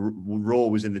SmackDown when Raw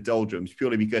was in the doldrums,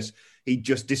 purely because he'd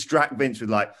just distract Vince with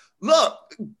like,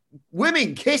 look,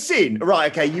 women kissing.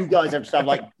 Right, okay, you guys have to have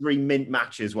like 3 mint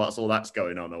matches whilst all that's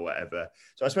going on or whatever.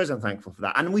 So I suppose I'm thankful for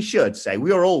that. And we should say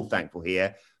we are all thankful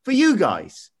here for you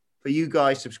guys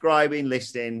subscribing,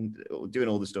 listening, doing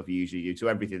all the stuff you usually do to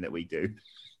everything that we do.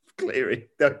 Cleary,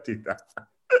 don't do that.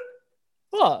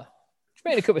 What? Just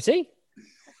made a cup of tea.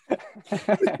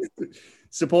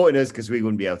 Supporting us because we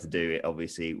wouldn't be able to do it,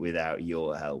 obviously, without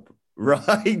your help.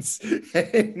 Right,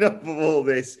 enough of all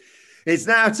this. It's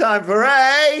now time for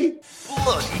a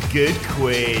bloody good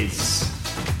quiz.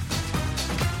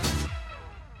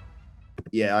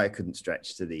 Yeah, I couldn't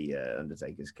stretch to the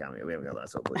Undertaker's cameo. We haven't got that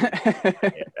sort of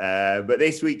quiz. But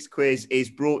this week's quiz is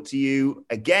brought to you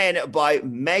again by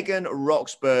Megan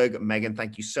Roxburgh. Megan,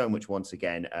 thank you so much once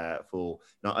again for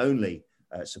not only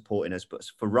supporting us, but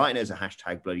for writing us a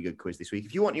hashtag bloody good quiz this week.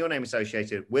 If you want your name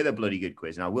associated with a bloody good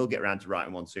quiz, and I will get around to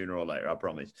writing one sooner or later, I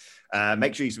promise,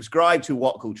 make sure you subscribe to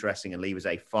What Culture Wrestling and leave us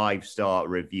a 5-star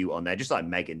review on there, just like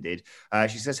Megan did.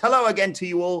 She says, hello again to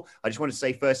you all. I just want to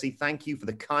say, firstly, thank you for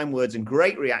the kind words and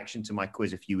great reaction to my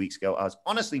quiz a few weeks ago. I was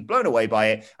honestly blown away by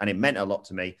it, and it meant a lot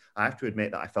to me. I have to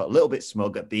admit that I felt a little bit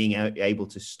smug at being able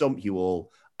to stump you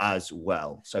all as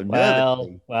well. So well,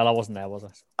 I wasn't there, was I?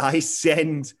 I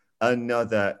send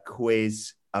another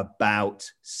quiz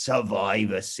about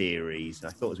Survivor Series. And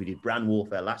I thought as we did Brand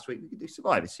Warfare last week, we could do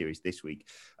Survivor Series this week.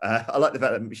 I like the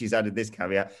fact that she's added this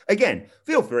caveat. Again,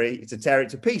 feel free to tear it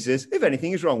to pieces if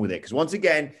anything is wrong with it. Because once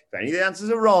again, if any of the answers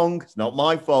are wrong, it's not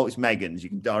my fault, it's Megan's. You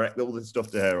can direct all the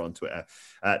stuff to her on Twitter.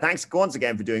 Thanks once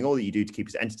again for doing all that you do to keep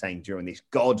us entertained during this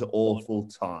god-awful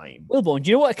time. Wilborn,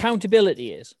 do you know what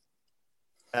accountability is?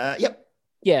 Yep.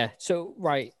 Yeah, so,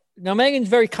 right. Now, Megan's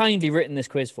very kindly written this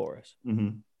quiz for us.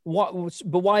 Mm-hmm.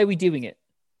 But why are we doing it?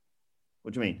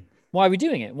 What do you mean? Why are we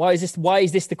doing it? Why is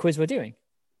this the quiz we're doing?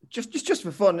 Just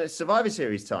for fun. It's Survivor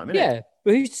Series time, isn't it? Yeah,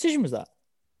 but whose decision was that?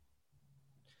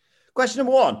 Question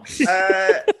number 1.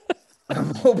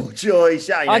 Mobile Joy,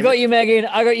 shout your name. I got you, Megan.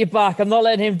 I got you back. I'm not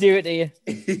letting him do it to you.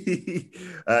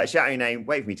 Shout your name.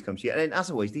 Wait for me to come to you. And then,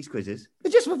 as always, these quizzes are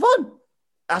just for fun.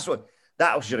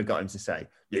 That should have got him to say,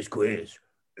 this quiz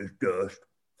is just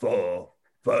for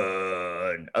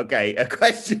fun. Okay,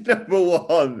 question number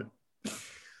 1.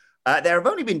 There have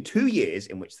only been 2 years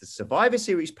in which the Survivor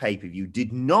Series pay-per-view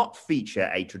did not feature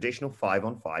a traditional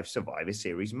 5-on-5 Survivor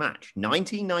Series match.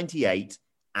 1998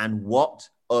 and what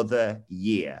other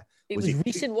year? It was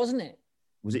recent, wasn't it?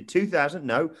 Was it 2000?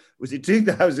 No. Was it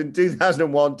 2000,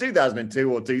 2001,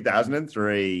 2002, or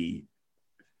 2003?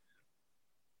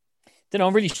 Then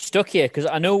I'm really stuck here because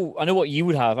I know what you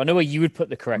would have. I know where you would put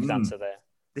the correct answer there.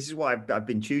 This is why I've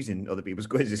been choosing other people's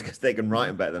quizzes because they can write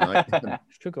them better than I can.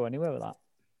 Should go anywhere with that.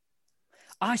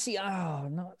 I see. Oh,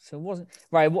 no. So it wasn't.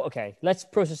 Right. Well, okay. Let's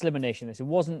process elimination. This. It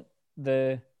wasn't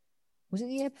the. Was it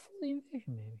the year before the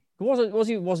invasion,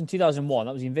 maybe? It wasn't 2001.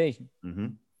 That was the invasion. Mm-hmm.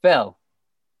 Phil.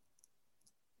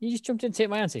 You just jumped in to take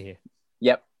my answer here.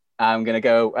 Yep. I'm going to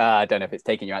go. I don't know if it's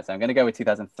taking your answer. I'm going to go with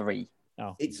 2003.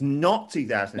 Oh. It's not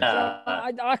 2003.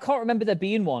 I can't remember there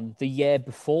being one the year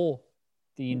before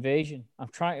the invasion. I'm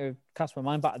trying to cast my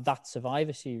mind back to that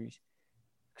Survivor Series.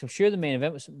 Because I'm sure the main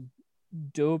event was some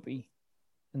dopey.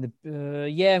 And I'm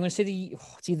going to say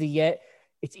it's either yet.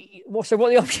 What are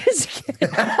the options?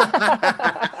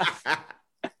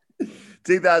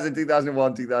 2000,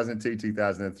 2001, 2002,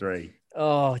 2003.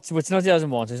 Oh, it's not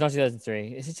 2001. So it's not 2003.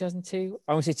 Is it 2002?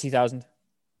 I want to say 2000.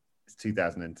 It's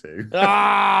 2002.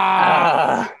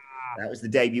 Ah! That was the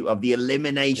debut of the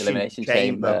Elimination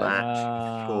Chamber match,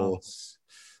 of course.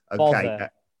 Okay.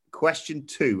 Question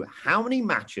 2. How many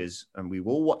matches, and we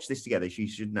will watch this together, so you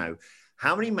should know,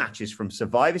 how many matches from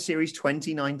Survivor Series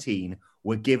 2019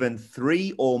 were given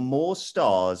 3 or more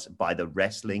stars by the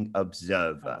Wrestling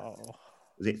Observer? Oh.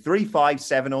 Was it 3, 5,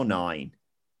 7, or 9?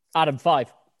 Adam,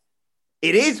 5.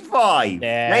 It is 5.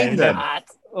 Yeah, Name them.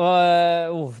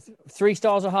 3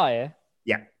 stars or higher.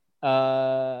 Yeah.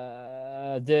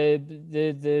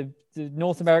 The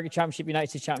North American Championship, United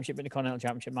States Championship, Intercontinental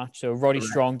Championship match. So Roddy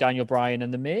Strong, Daniel Bryan,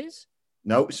 and The Miz.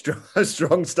 No,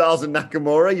 Strong Styles and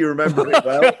Nakamura. You remember it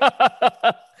well.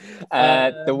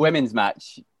 The women's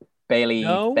match, Bailey,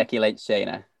 Becky Lynch,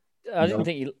 Shayna. I didn't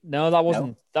think that wasn't.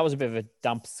 No. That was a bit of a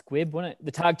damp squib, wasn't it?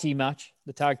 The tag team match,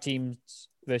 the tag teams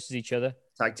versus each other.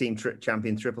 Tag team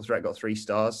champion triple threat got 3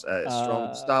 stars.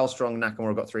 Strong,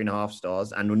 Nakamura got 3.5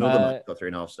 stars, and another match got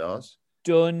 3.5 stars.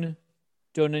 Dunn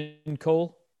and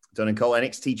Cole.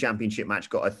 NXT Championship match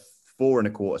got a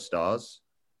 4.25 stars.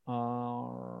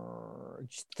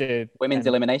 The women's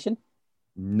elimination?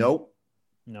 Nope.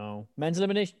 No. Men's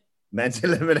elimination? Men's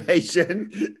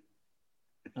elimination.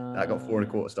 That got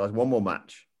 4.25 stars. One more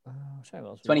match.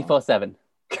 24/7.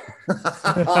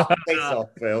 Face off,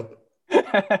 Phil.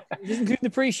 This including the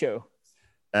pre-show?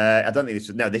 I don't think this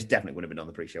was. No, this definitely would have been on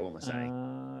the pre-show. What am I saying?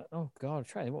 Oh God,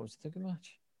 what was the good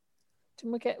match?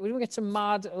 Didn't we get some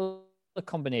mad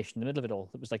combination in the middle of it all?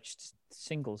 That was like just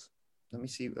singles. Let me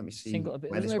see. Wasn't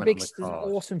there a big,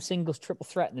 awesome singles triple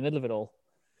threat in the middle of it all?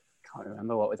 Can't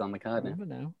remember what was on the card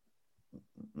now.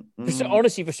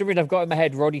 Honestly, for some reason, I've got in my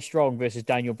head Roddy Strong versus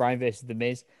Daniel Bryan versus The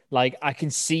Miz. Like, I can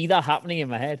see that happening in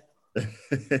my head.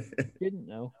 Didn't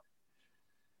know.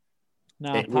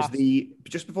 Nah, it was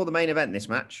just before the main event, this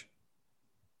match.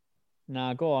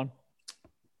 Nah, go on.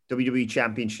 WWE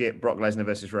Championship, Brock Lesnar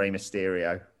versus Rey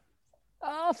Mysterio.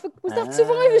 Was that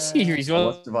Survivor Series?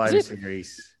 Survivor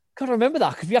Series. God, I remember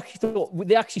that because we actually thought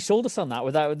they actually sold us on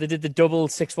that. They did the double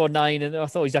 619, and I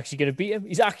thought he's actually going to beat him.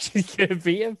 He's actually going to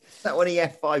beat him. That when he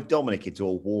F5 Dominic into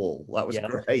a wall. That was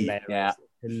great.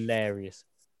 Hilarious.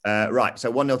 Right,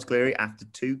 so 1-0 to Cleary after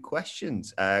 2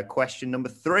 questions. Question number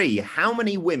 3. How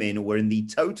many women were in the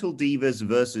Total Divas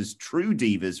versus True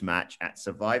Divas match at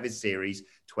Survivor Series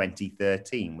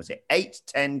 2013? Was it 8,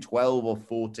 10, 12, or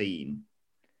 14?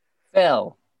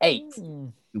 Phil, 8.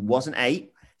 It wasn't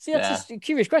 8. See, that's a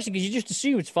curious question because you just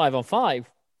assume it's 5-on-5.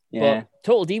 Yeah. But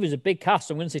Total Divas is a big cast,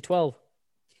 so I'm going to say 12.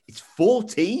 It's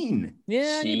 14.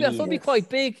 Yeah, I thought it'd be quite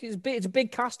big. It's a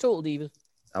big cast, Total Divas.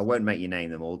 I won't make you name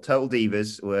them all. Total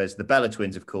Divas was the Bella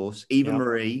Twins, of course, Eva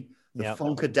Marie, the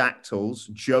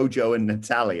Funkadactyls, JoJo and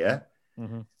Natalia,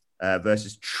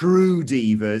 versus True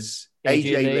Divas,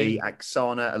 AJ Lee,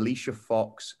 Oksana, Alicia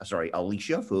Fox,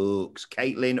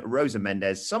 Caitlin, Rosa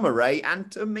Mendez, Summer Rae, and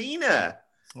Tamina.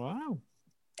 Wow.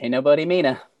 Ain't nobody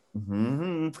meaner.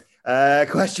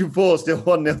 Question 4, still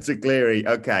 1-0 to Cleary.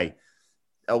 Okay.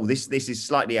 Oh, this is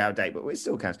slightly out of date, but it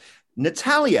still counts.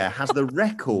 Natalia has the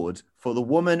record for the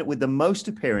woman with the most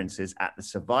appearances at the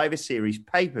Survivor Series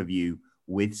pay-per-view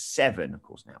with 7. Of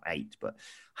course, now 8. But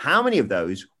how many of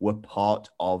those were part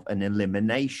of an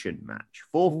elimination match?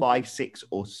 4, 5, 6,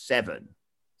 or 7?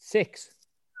 6.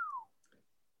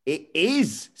 It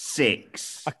is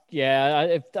 6.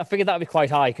 I figured that would be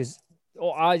quite high because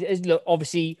I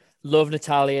obviously love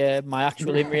Natalia, my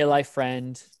actual in real life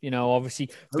friend. You know,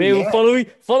 obviously we will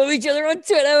follow each other on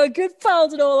Twitter. We're good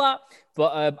pals and all that.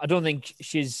 but I don't think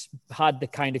she's had the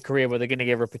kind of career where they're going to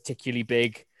give her a particularly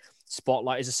big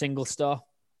spotlight as a single star.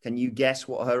 Can you guess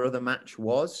what her other match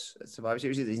was at Survivor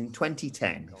Series? It was in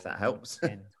 2010, if that helps.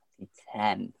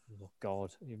 2010. Oh,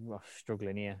 God. You're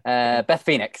struggling here. Beth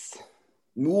Phoenix.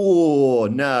 Oh,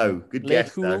 no. Good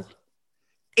guess, though.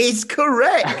 Is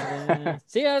correct.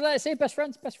 Let's say best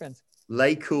friends.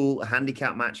 Lay Cool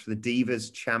handicap match for the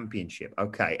Divas Championship.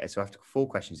 Okay, so after 4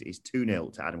 questions, it is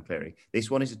 2-0 to Adam Cleary. This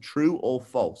one is a true or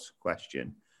false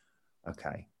question.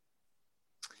 Okay.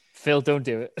 Phil, don't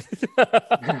do it.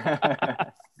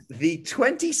 The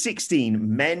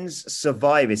 2016 Men's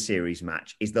Survivor Series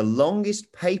match is the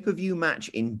longest pay-per-view match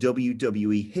in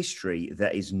WWE history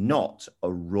that is not a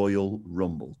Royal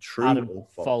Rumble. True Adam, or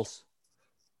false? False.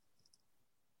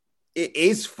 It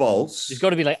is false. There's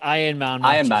got to be like Iron Man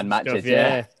matches,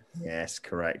 yeah. Yes,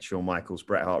 correct. Shawn Michaels,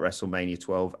 Bret Hart, WrestleMania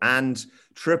 12, and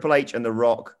Triple H and The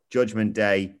Rock, Judgment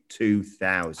Day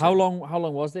 2000. How long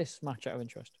was this match out of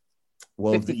interest?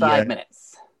 Well, 55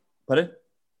 minutes. Pardon?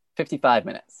 55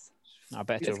 minutes. I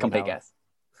bet it's a complete guess.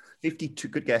 52,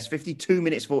 good guess. 52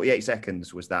 minutes, 48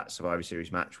 seconds was that Survivor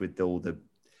Series match with all the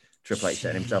Triple H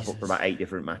setting himself up for about 8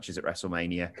 different matches at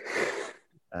WrestleMania.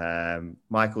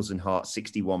 Michaels and Hart,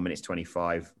 61 minutes,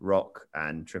 25. Rock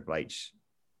and Triple H,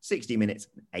 60 minutes,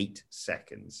 8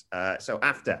 seconds. So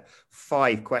after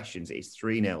 5 questions, it is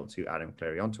 3-0 to Adam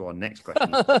Cleary. On to our next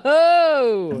question.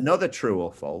 Another true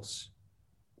or false.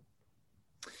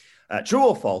 True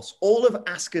or false, all of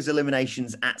Asuka's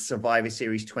eliminations at Survivor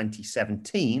Series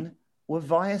 2017 were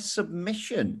via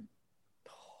submission.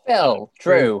 Phil,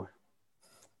 true.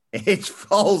 It's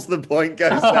false. The point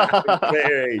goes to Adam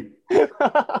Cleary.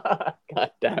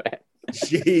 God damn it.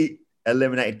 She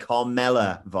eliminated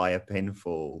Carmella via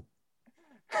pinfall.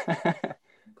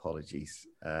 Apologies.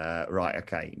 Right,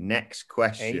 okay. Next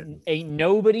question. Ain't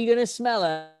nobody gonna smell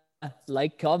her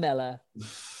like Carmella.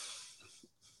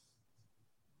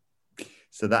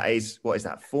 So that is, what is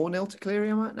that, 4-0 to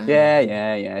Cleary am I now?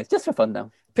 Yeah. It's just for fun,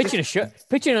 though. Pitching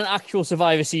an actual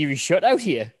Survivor Series shutout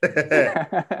here.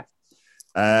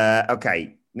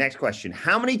 Okay, next question.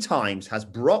 How many times has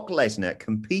Brock Lesnar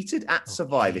competed at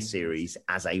Survivor Series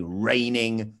as a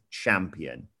reigning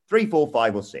champion? 3, 4,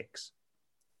 5, or 6?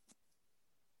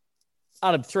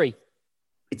 Adam, 3.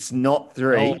 It's not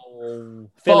 3. Oh,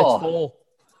 Phil, it's 4.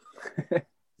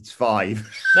 It's 5.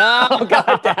 No,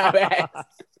 God damn it.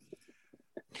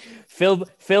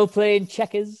 Phil playing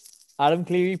checkers, Adam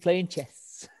Cleary playing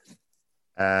chess.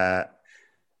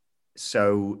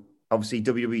 So obviously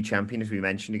WWE champion, as we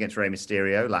mentioned, against Rey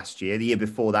Mysterio last year. The year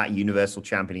before that, Universal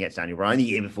champion against Daniel Bryan. The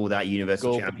year before that,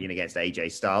 Universal champion against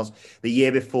AJ Styles. The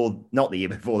year before, not the year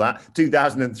before that,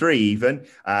 2003 even,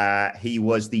 he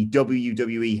was the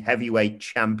WWE heavyweight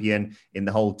champion in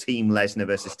the whole Team Lesnar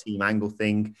versus Team Angle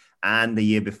thing. And the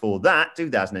year before that,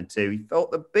 2002, he fought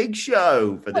the Big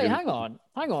Show for the. Wait, hang on.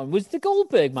 Was the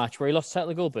Goldberg match where he lost the title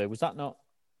to Goldberg? Was that not?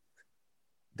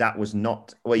 That was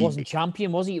not. Well, he wasn't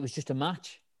champion, was he? It was just a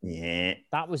match. Yeah,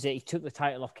 that was it. He took the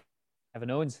title off Kevin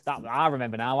Owens. That I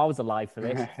remember now. I was alive for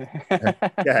this.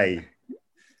 Okay.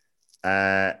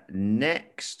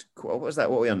 Next, what was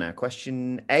that? What are we on now?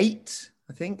 Question 8,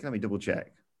 I think. Let me double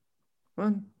check.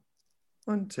 1,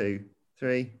 2,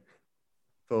 3,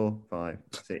 4, 5,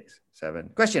 6, 7.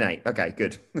 Question 8. Okay,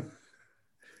 good.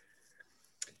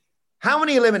 How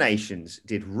many eliminations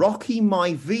did Rocky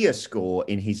Maivia score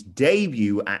in his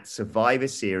debut at Survivor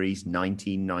Series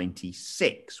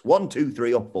 1996? 1, 2,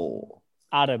 3, or 4?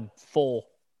 Adam, 4.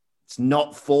 It's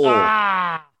not 4.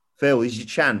 Ah! Phil, is your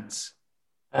chance.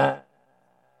 2.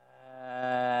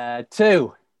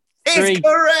 It's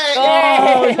correct!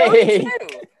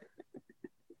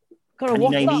 God, Can you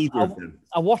name either of them?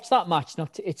 I watched that match.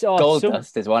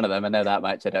 Goldust is one of them. I know that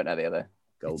match. I don't know the other.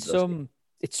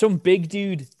 It's some big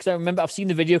dude. Because I remember I've seen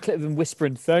the video clip of him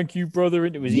whispering, "Thank you, brother."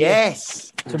 And it was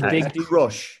yes, some big dude.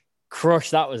 Crush.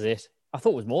 That was it. I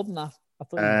thought it was more than that.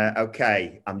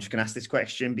 Okay, I'm just going to ask this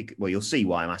question. Well, you'll see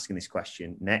why I'm asking this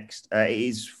question next. It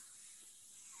is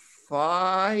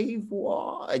 5.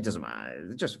 What? It doesn't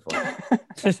matter. It's just fun.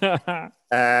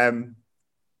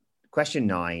 Question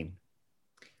 9.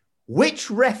 Which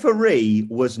referee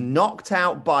was knocked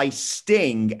out by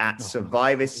Sting at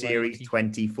Survivor Series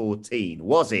 2014?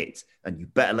 Was it, and you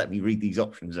better let me read these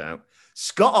options out,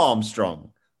 Scott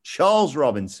Armstrong, Charles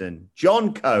Robinson,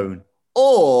 John Cone,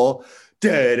 or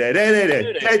Mike Chioda?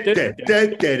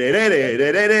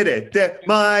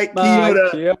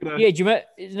 Yeah, do you remember,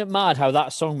 isn't it mad how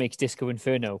that song makes Disco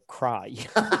Inferno cry?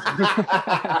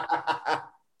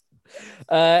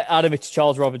 Adam, it's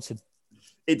Charles Robinson.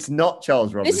 It's not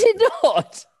Charles Robinson. Is it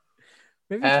not?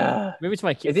 Maybe it's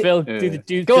Mike. Is it- Phil, do Go Phil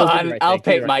do the on, right I'll thing, do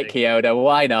the pick right Mike thing. Chioda.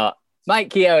 Why not? Mike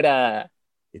Chioda.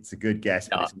 It's a good guess,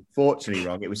 but No. it's unfortunately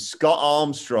wrong. It was Scott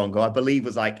Armstrong, who I believe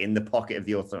was like in the pocket of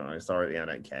the authority. I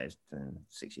don't care. It's,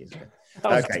 6 years ago.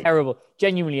 That was terrible.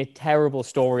 Genuinely a terrible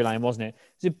storyline, wasn't it?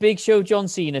 It was a Big Show, John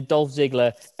Cena, Dolph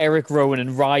Ziggler, Eric Rowan,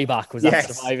 and Ryback was that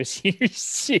Yes. Survivor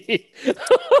Series.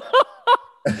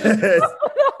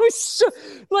 That was so,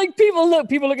 like people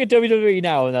look at WWE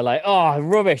now and they're like, oh,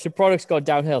 rubbish. The product's gone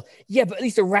downhill. Yeah, but at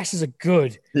least the wrestlers are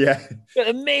good. Yeah. But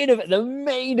the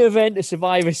main event of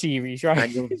Survivor Series,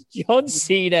 right? John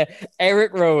Cena,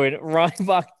 Eric Rowan,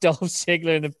 Ryback, Dolph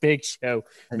Ziggler, and the Big Show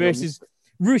versus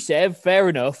Rusev. Fair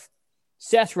enough.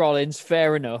 Seth Rollins.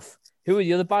 Fair enough. Who were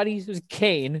the other baddies? It was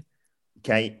Kane.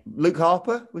 Luke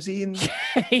Harper, was he in?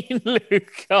 Kane,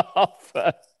 Luke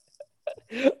Harper.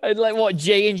 I'd like what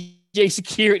J&J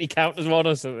Security count as one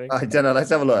or something. I don't know. Let's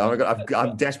have a look.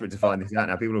 I'm desperate to find this out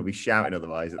now. People will be shouting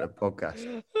otherwise at the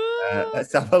podcast.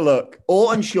 Let's have a look.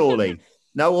 Orton, surely.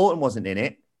 No, Orton wasn't in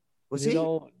it. Was he?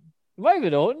 Might have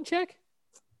been Orton, check.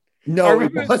 No, he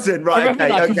wasn't. Right,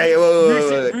 okay.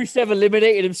 Wait. Rusev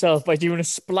eliminated himself by doing a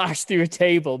splash through a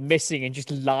table, missing and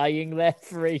just lying there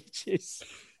for ages.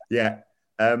 Yeah.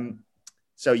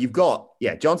 So you've got,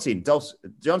 John Cena, Dolph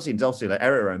Ziggler,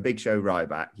 Eric Rowan, Big Show,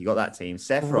 Ryback. You got that team.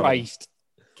 Seth Rollins,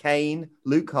 Kane,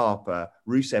 Luke Harper,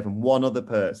 Rusev, and one other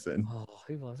person. Oh,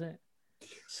 who was it?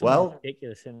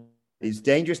 Ridiculous. It's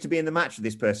dangerous to be in the match with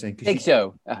this person. Big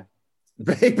Show.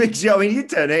 Big Show. I mean, you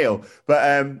turn heel.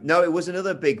 But no, it was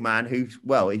another big man who,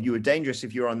 you were dangerous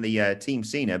if you were on the Team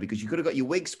Cena because you could have got your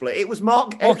wig split. It was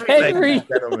Mark Henry.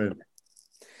 Gentlemen.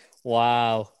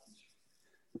 Wow.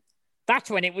 That's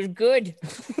when it was good.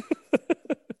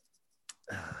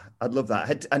 I'd love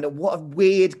that. And what a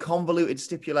weird, convoluted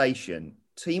stipulation.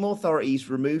 Team authorities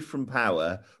removed from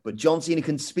power, but John Cena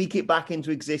can speak it back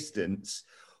into existence.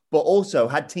 But also,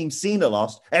 had Team Cena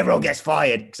lost, everyone gets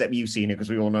fired, except you, Cena, because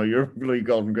we all know you're a bloody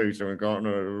golden goose and we can't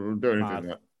do anything like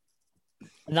that.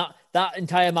 And that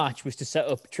entire match was to set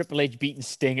up Triple H beating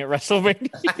Sting at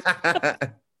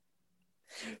WrestleMania.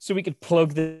 So we could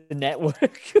plug the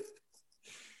network.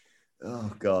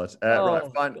 Oh God!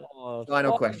 God.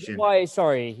 Final question. Why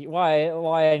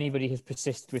anybody has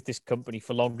persisted with this company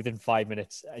for longer than 5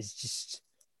 minutes is just.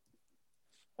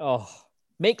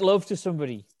 Make love to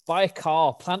somebody, buy a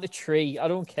car, plant a tree. I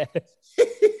don't care.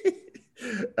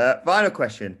 Final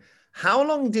question: how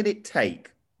long did it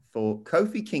take for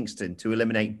Kofi Kingston to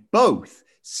eliminate both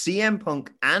CM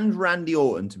Punk and Randy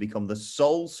Orton to become the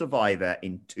sole survivor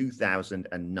in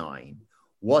 2009?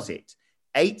 Was it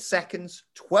 8 seconds,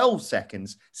 12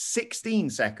 seconds, 16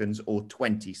 seconds, or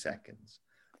 20 seconds?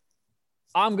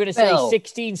 I'm going to say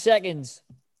 16 seconds.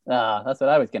 That's what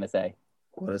I was going to say.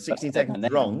 Well, 16 seconds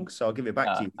is wrong, so I'll give it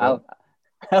back to you.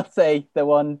 I'll say the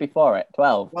one before it,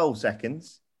 12. 12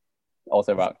 seconds.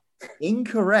 Also wrong.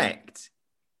 Incorrect.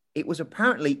 It was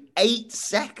apparently 8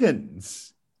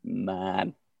 seconds.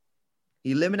 Man.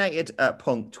 He eliminated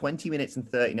Punk 20 minutes and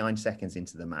 39 seconds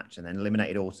into the match and then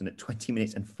eliminated Orton at 20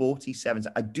 minutes and 47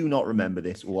 seconds. I do not remember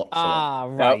this whatsoever.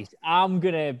 Right. Nope. I'm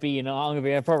going to be a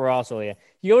proper arsehole here.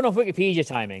 You're going off Wikipedia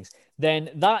timings.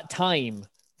 Then that time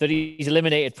that he's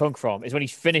eliminated Punk from is when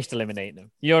he's finished eliminating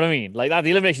him. You know what I mean? Like that, the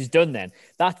elimination's done then.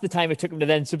 That's the time it took him to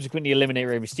then subsequently eliminate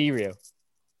Rey Mysterio.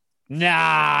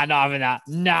 Nah, not having that.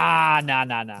 Nah.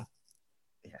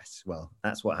 Yes, well,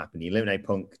 that's what happened. He eliminated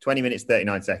Punk 20 minutes,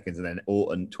 39 seconds, and then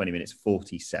Orton 20 minutes,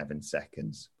 47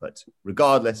 seconds. But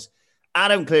regardless,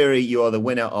 Adam Cleary, you are the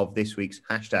winner of this week's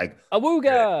hashtag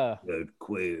Awooga Good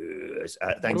Quiz.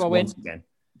 Thanks once again.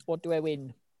 What do I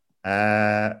win?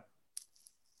 A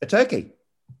turkey.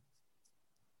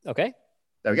 Okay.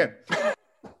 There we go.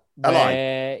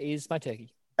 Where is my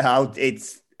turkey? I'll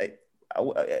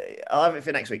have it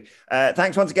for next week.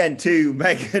 Thanks once again to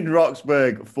Megan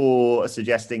Roxburgh for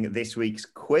suggesting this week's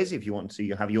quiz. If you want to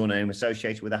have your name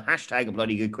associated with a hashtag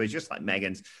Bloody Good Quiz, just like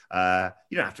Megan's,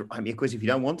 you don't have to write me a quiz if you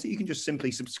don't want to. You can just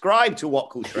simply subscribe to What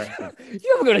Culture Wrestling.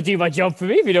 You haven't got to do my job for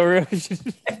me if you don't realize.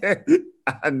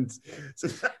 And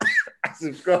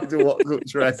subscribe to What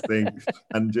Culture Wrestling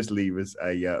and just leave us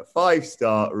a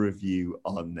 5-star review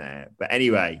on there. But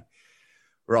anyway,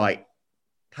 right.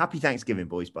 Happy Thanksgiving,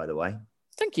 boys, by the way.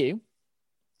 Thank you.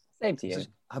 Same to you.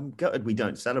 I'm gutted we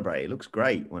don't celebrate. It looks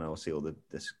great when I see all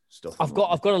this stuff. I've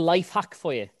got a life hack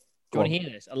for you. Do you want to hear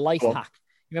this? A life hack.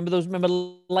 Remember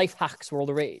life hacks were all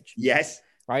the rage? Yes.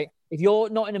 Right? If you're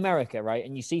not in America, right,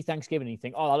 and you see Thanksgiving and you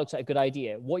think, oh, that looks like a good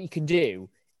idea, what you can do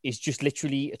is just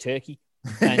literally a turkey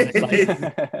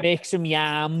and make some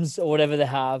yams or whatever they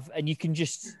have, and you can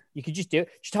just do it.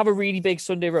 Just have a really big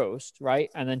Sunday roast, right?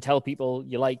 And then tell people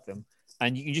you like them.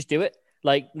 And you can just do it.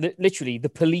 Like literally, the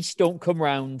police don't come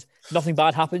round. Nothing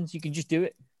bad happens. You can just do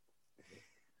it.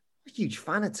 I'm a huge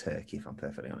fan of Turkey, if I'm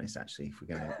perfectly honest, actually. If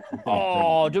we're going to...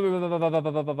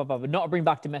 not to bring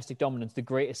back domestic dominance, the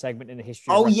greatest segment in the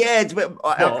history of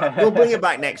we'll bring it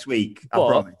back next week, I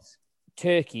promise.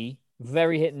 Turkey,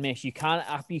 very hit and miss. You can't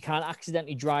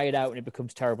accidentally dry it out and it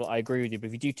becomes terrible. I agree with you. But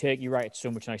if you do turkey right, it's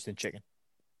so much nicer than chicken.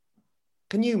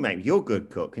 Can you make... You're a good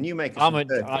cook. Can you make I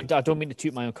don't mean to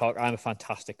toot my own cock. I'm a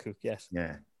fantastic cook, yes.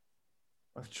 Yeah.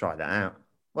 I'll have to try that out.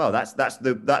 Well, that's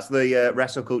the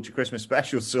Wrestle Culture Christmas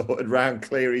special sorted round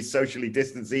Cleary's socially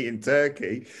distanced eating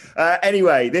turkey.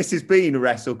 Anyway, this has been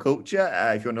Wrestle Culture.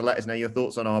 If you want to let us know your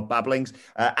thoughts on our babblings,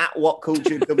 at What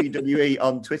Culture WWE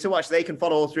on Twitter. Watch, they can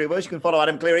follow all three of us. You can follow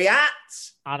Adam Cleary at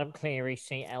Adam Cleary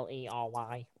CLERY.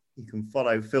 You can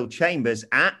follow Phil Chambers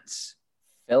at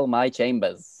Phil My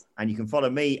Chambers, and you can follow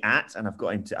me at, and I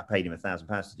paid him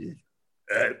 £1,000 to do this.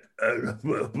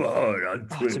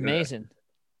 That's amazing.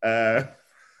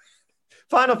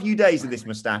 Final few days of this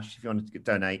moustache if you wanted to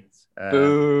donate.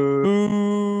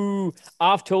 Boo.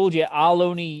 I've told you, I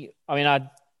already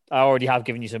have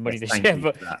given you some money this year,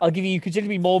 but I'll give you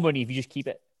considerably more money if you just keep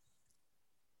it.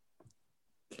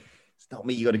 It's not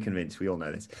me you got to convince. We all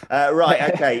know this.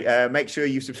 Right, okay. Make sure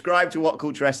you subscribe to What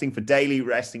Culture Wrestling for daily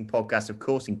wrestling podcasts, of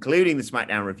course, including the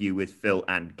SmackDown review with Phil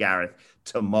and Gareth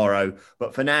tomorrow.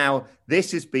 But for now,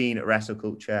 this has been Wrestle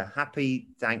Culture. Happy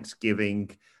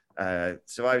Thanksgiving.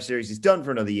 Survivor Series is done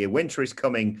for another year. Winter is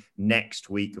coming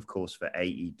next week, of course, for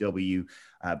AEW.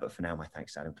 But for now, my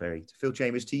thanks to Adam Cleary, to Phil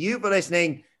Chambers, to you for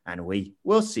listening, and we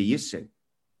will see you soon.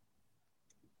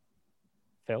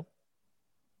 Phil?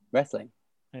 Wrestling.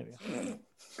 There we go.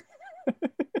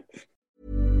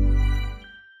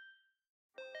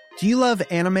 Do you love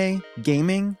anime,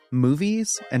 gaming,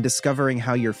 movies, and discovering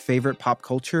how your favorite pop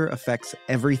culture affects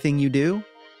everything you do?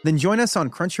 Then join us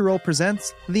on Crunchyroll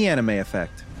Presents The Anime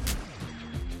Effect.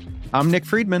 I'm Nick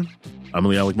Friedman. I'm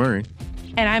Lee Alec Murray.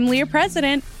 And I'm Leah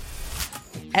President.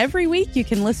 Every week you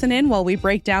can listen in while we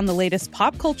break down the latest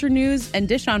pop culture news and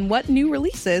dish on what new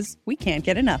releases we can't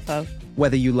get enough of.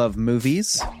 Whether you love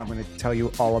movies, I'm going to tell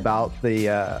you all about the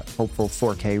hopeful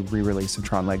 4K re-release of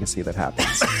Tron Legacy that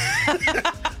happens.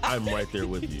 I'm right there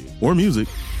with you. Or music.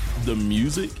 The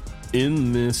music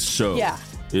in this show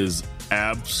is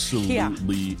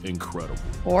absolutely incredible.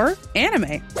 Or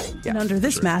anime. And under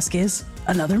this mask is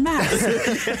another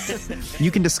mask.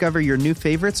 You can discover your new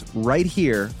favorites right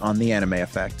here on The Anime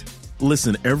Effect.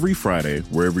 Listen every Friday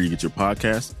wherever you get your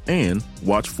podcasts and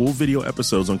watch full video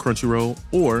episodes on Crunchyroll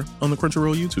or on the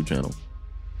Crunchyroll YouTube channel.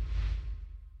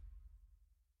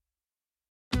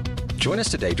 Join us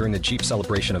today during the Jeep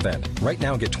Celebration event. Right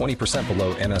now, get 20%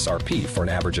 below MSRP for an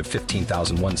average of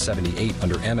 $15,178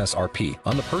 under MSRP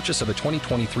on the purchase of a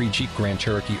 2023 Jeep Grand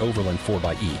Cherokee Overland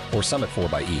 4xE or Summit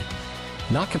 4xE.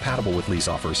 Not compatible with lease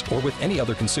offers or with any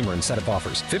other consumer incentive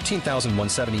offers.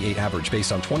 $15,178 average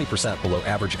based on 20% below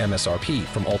average MSRP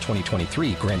from all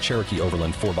 2023 Grand Cherokee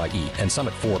Overland 4xE and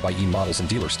Summit 4xE models in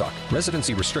dealer stock.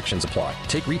 Residency restrictions apply.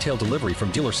 Take retail delivery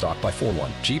from dealer stock by 4/1.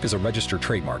 Jeep is a registered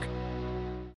trademark.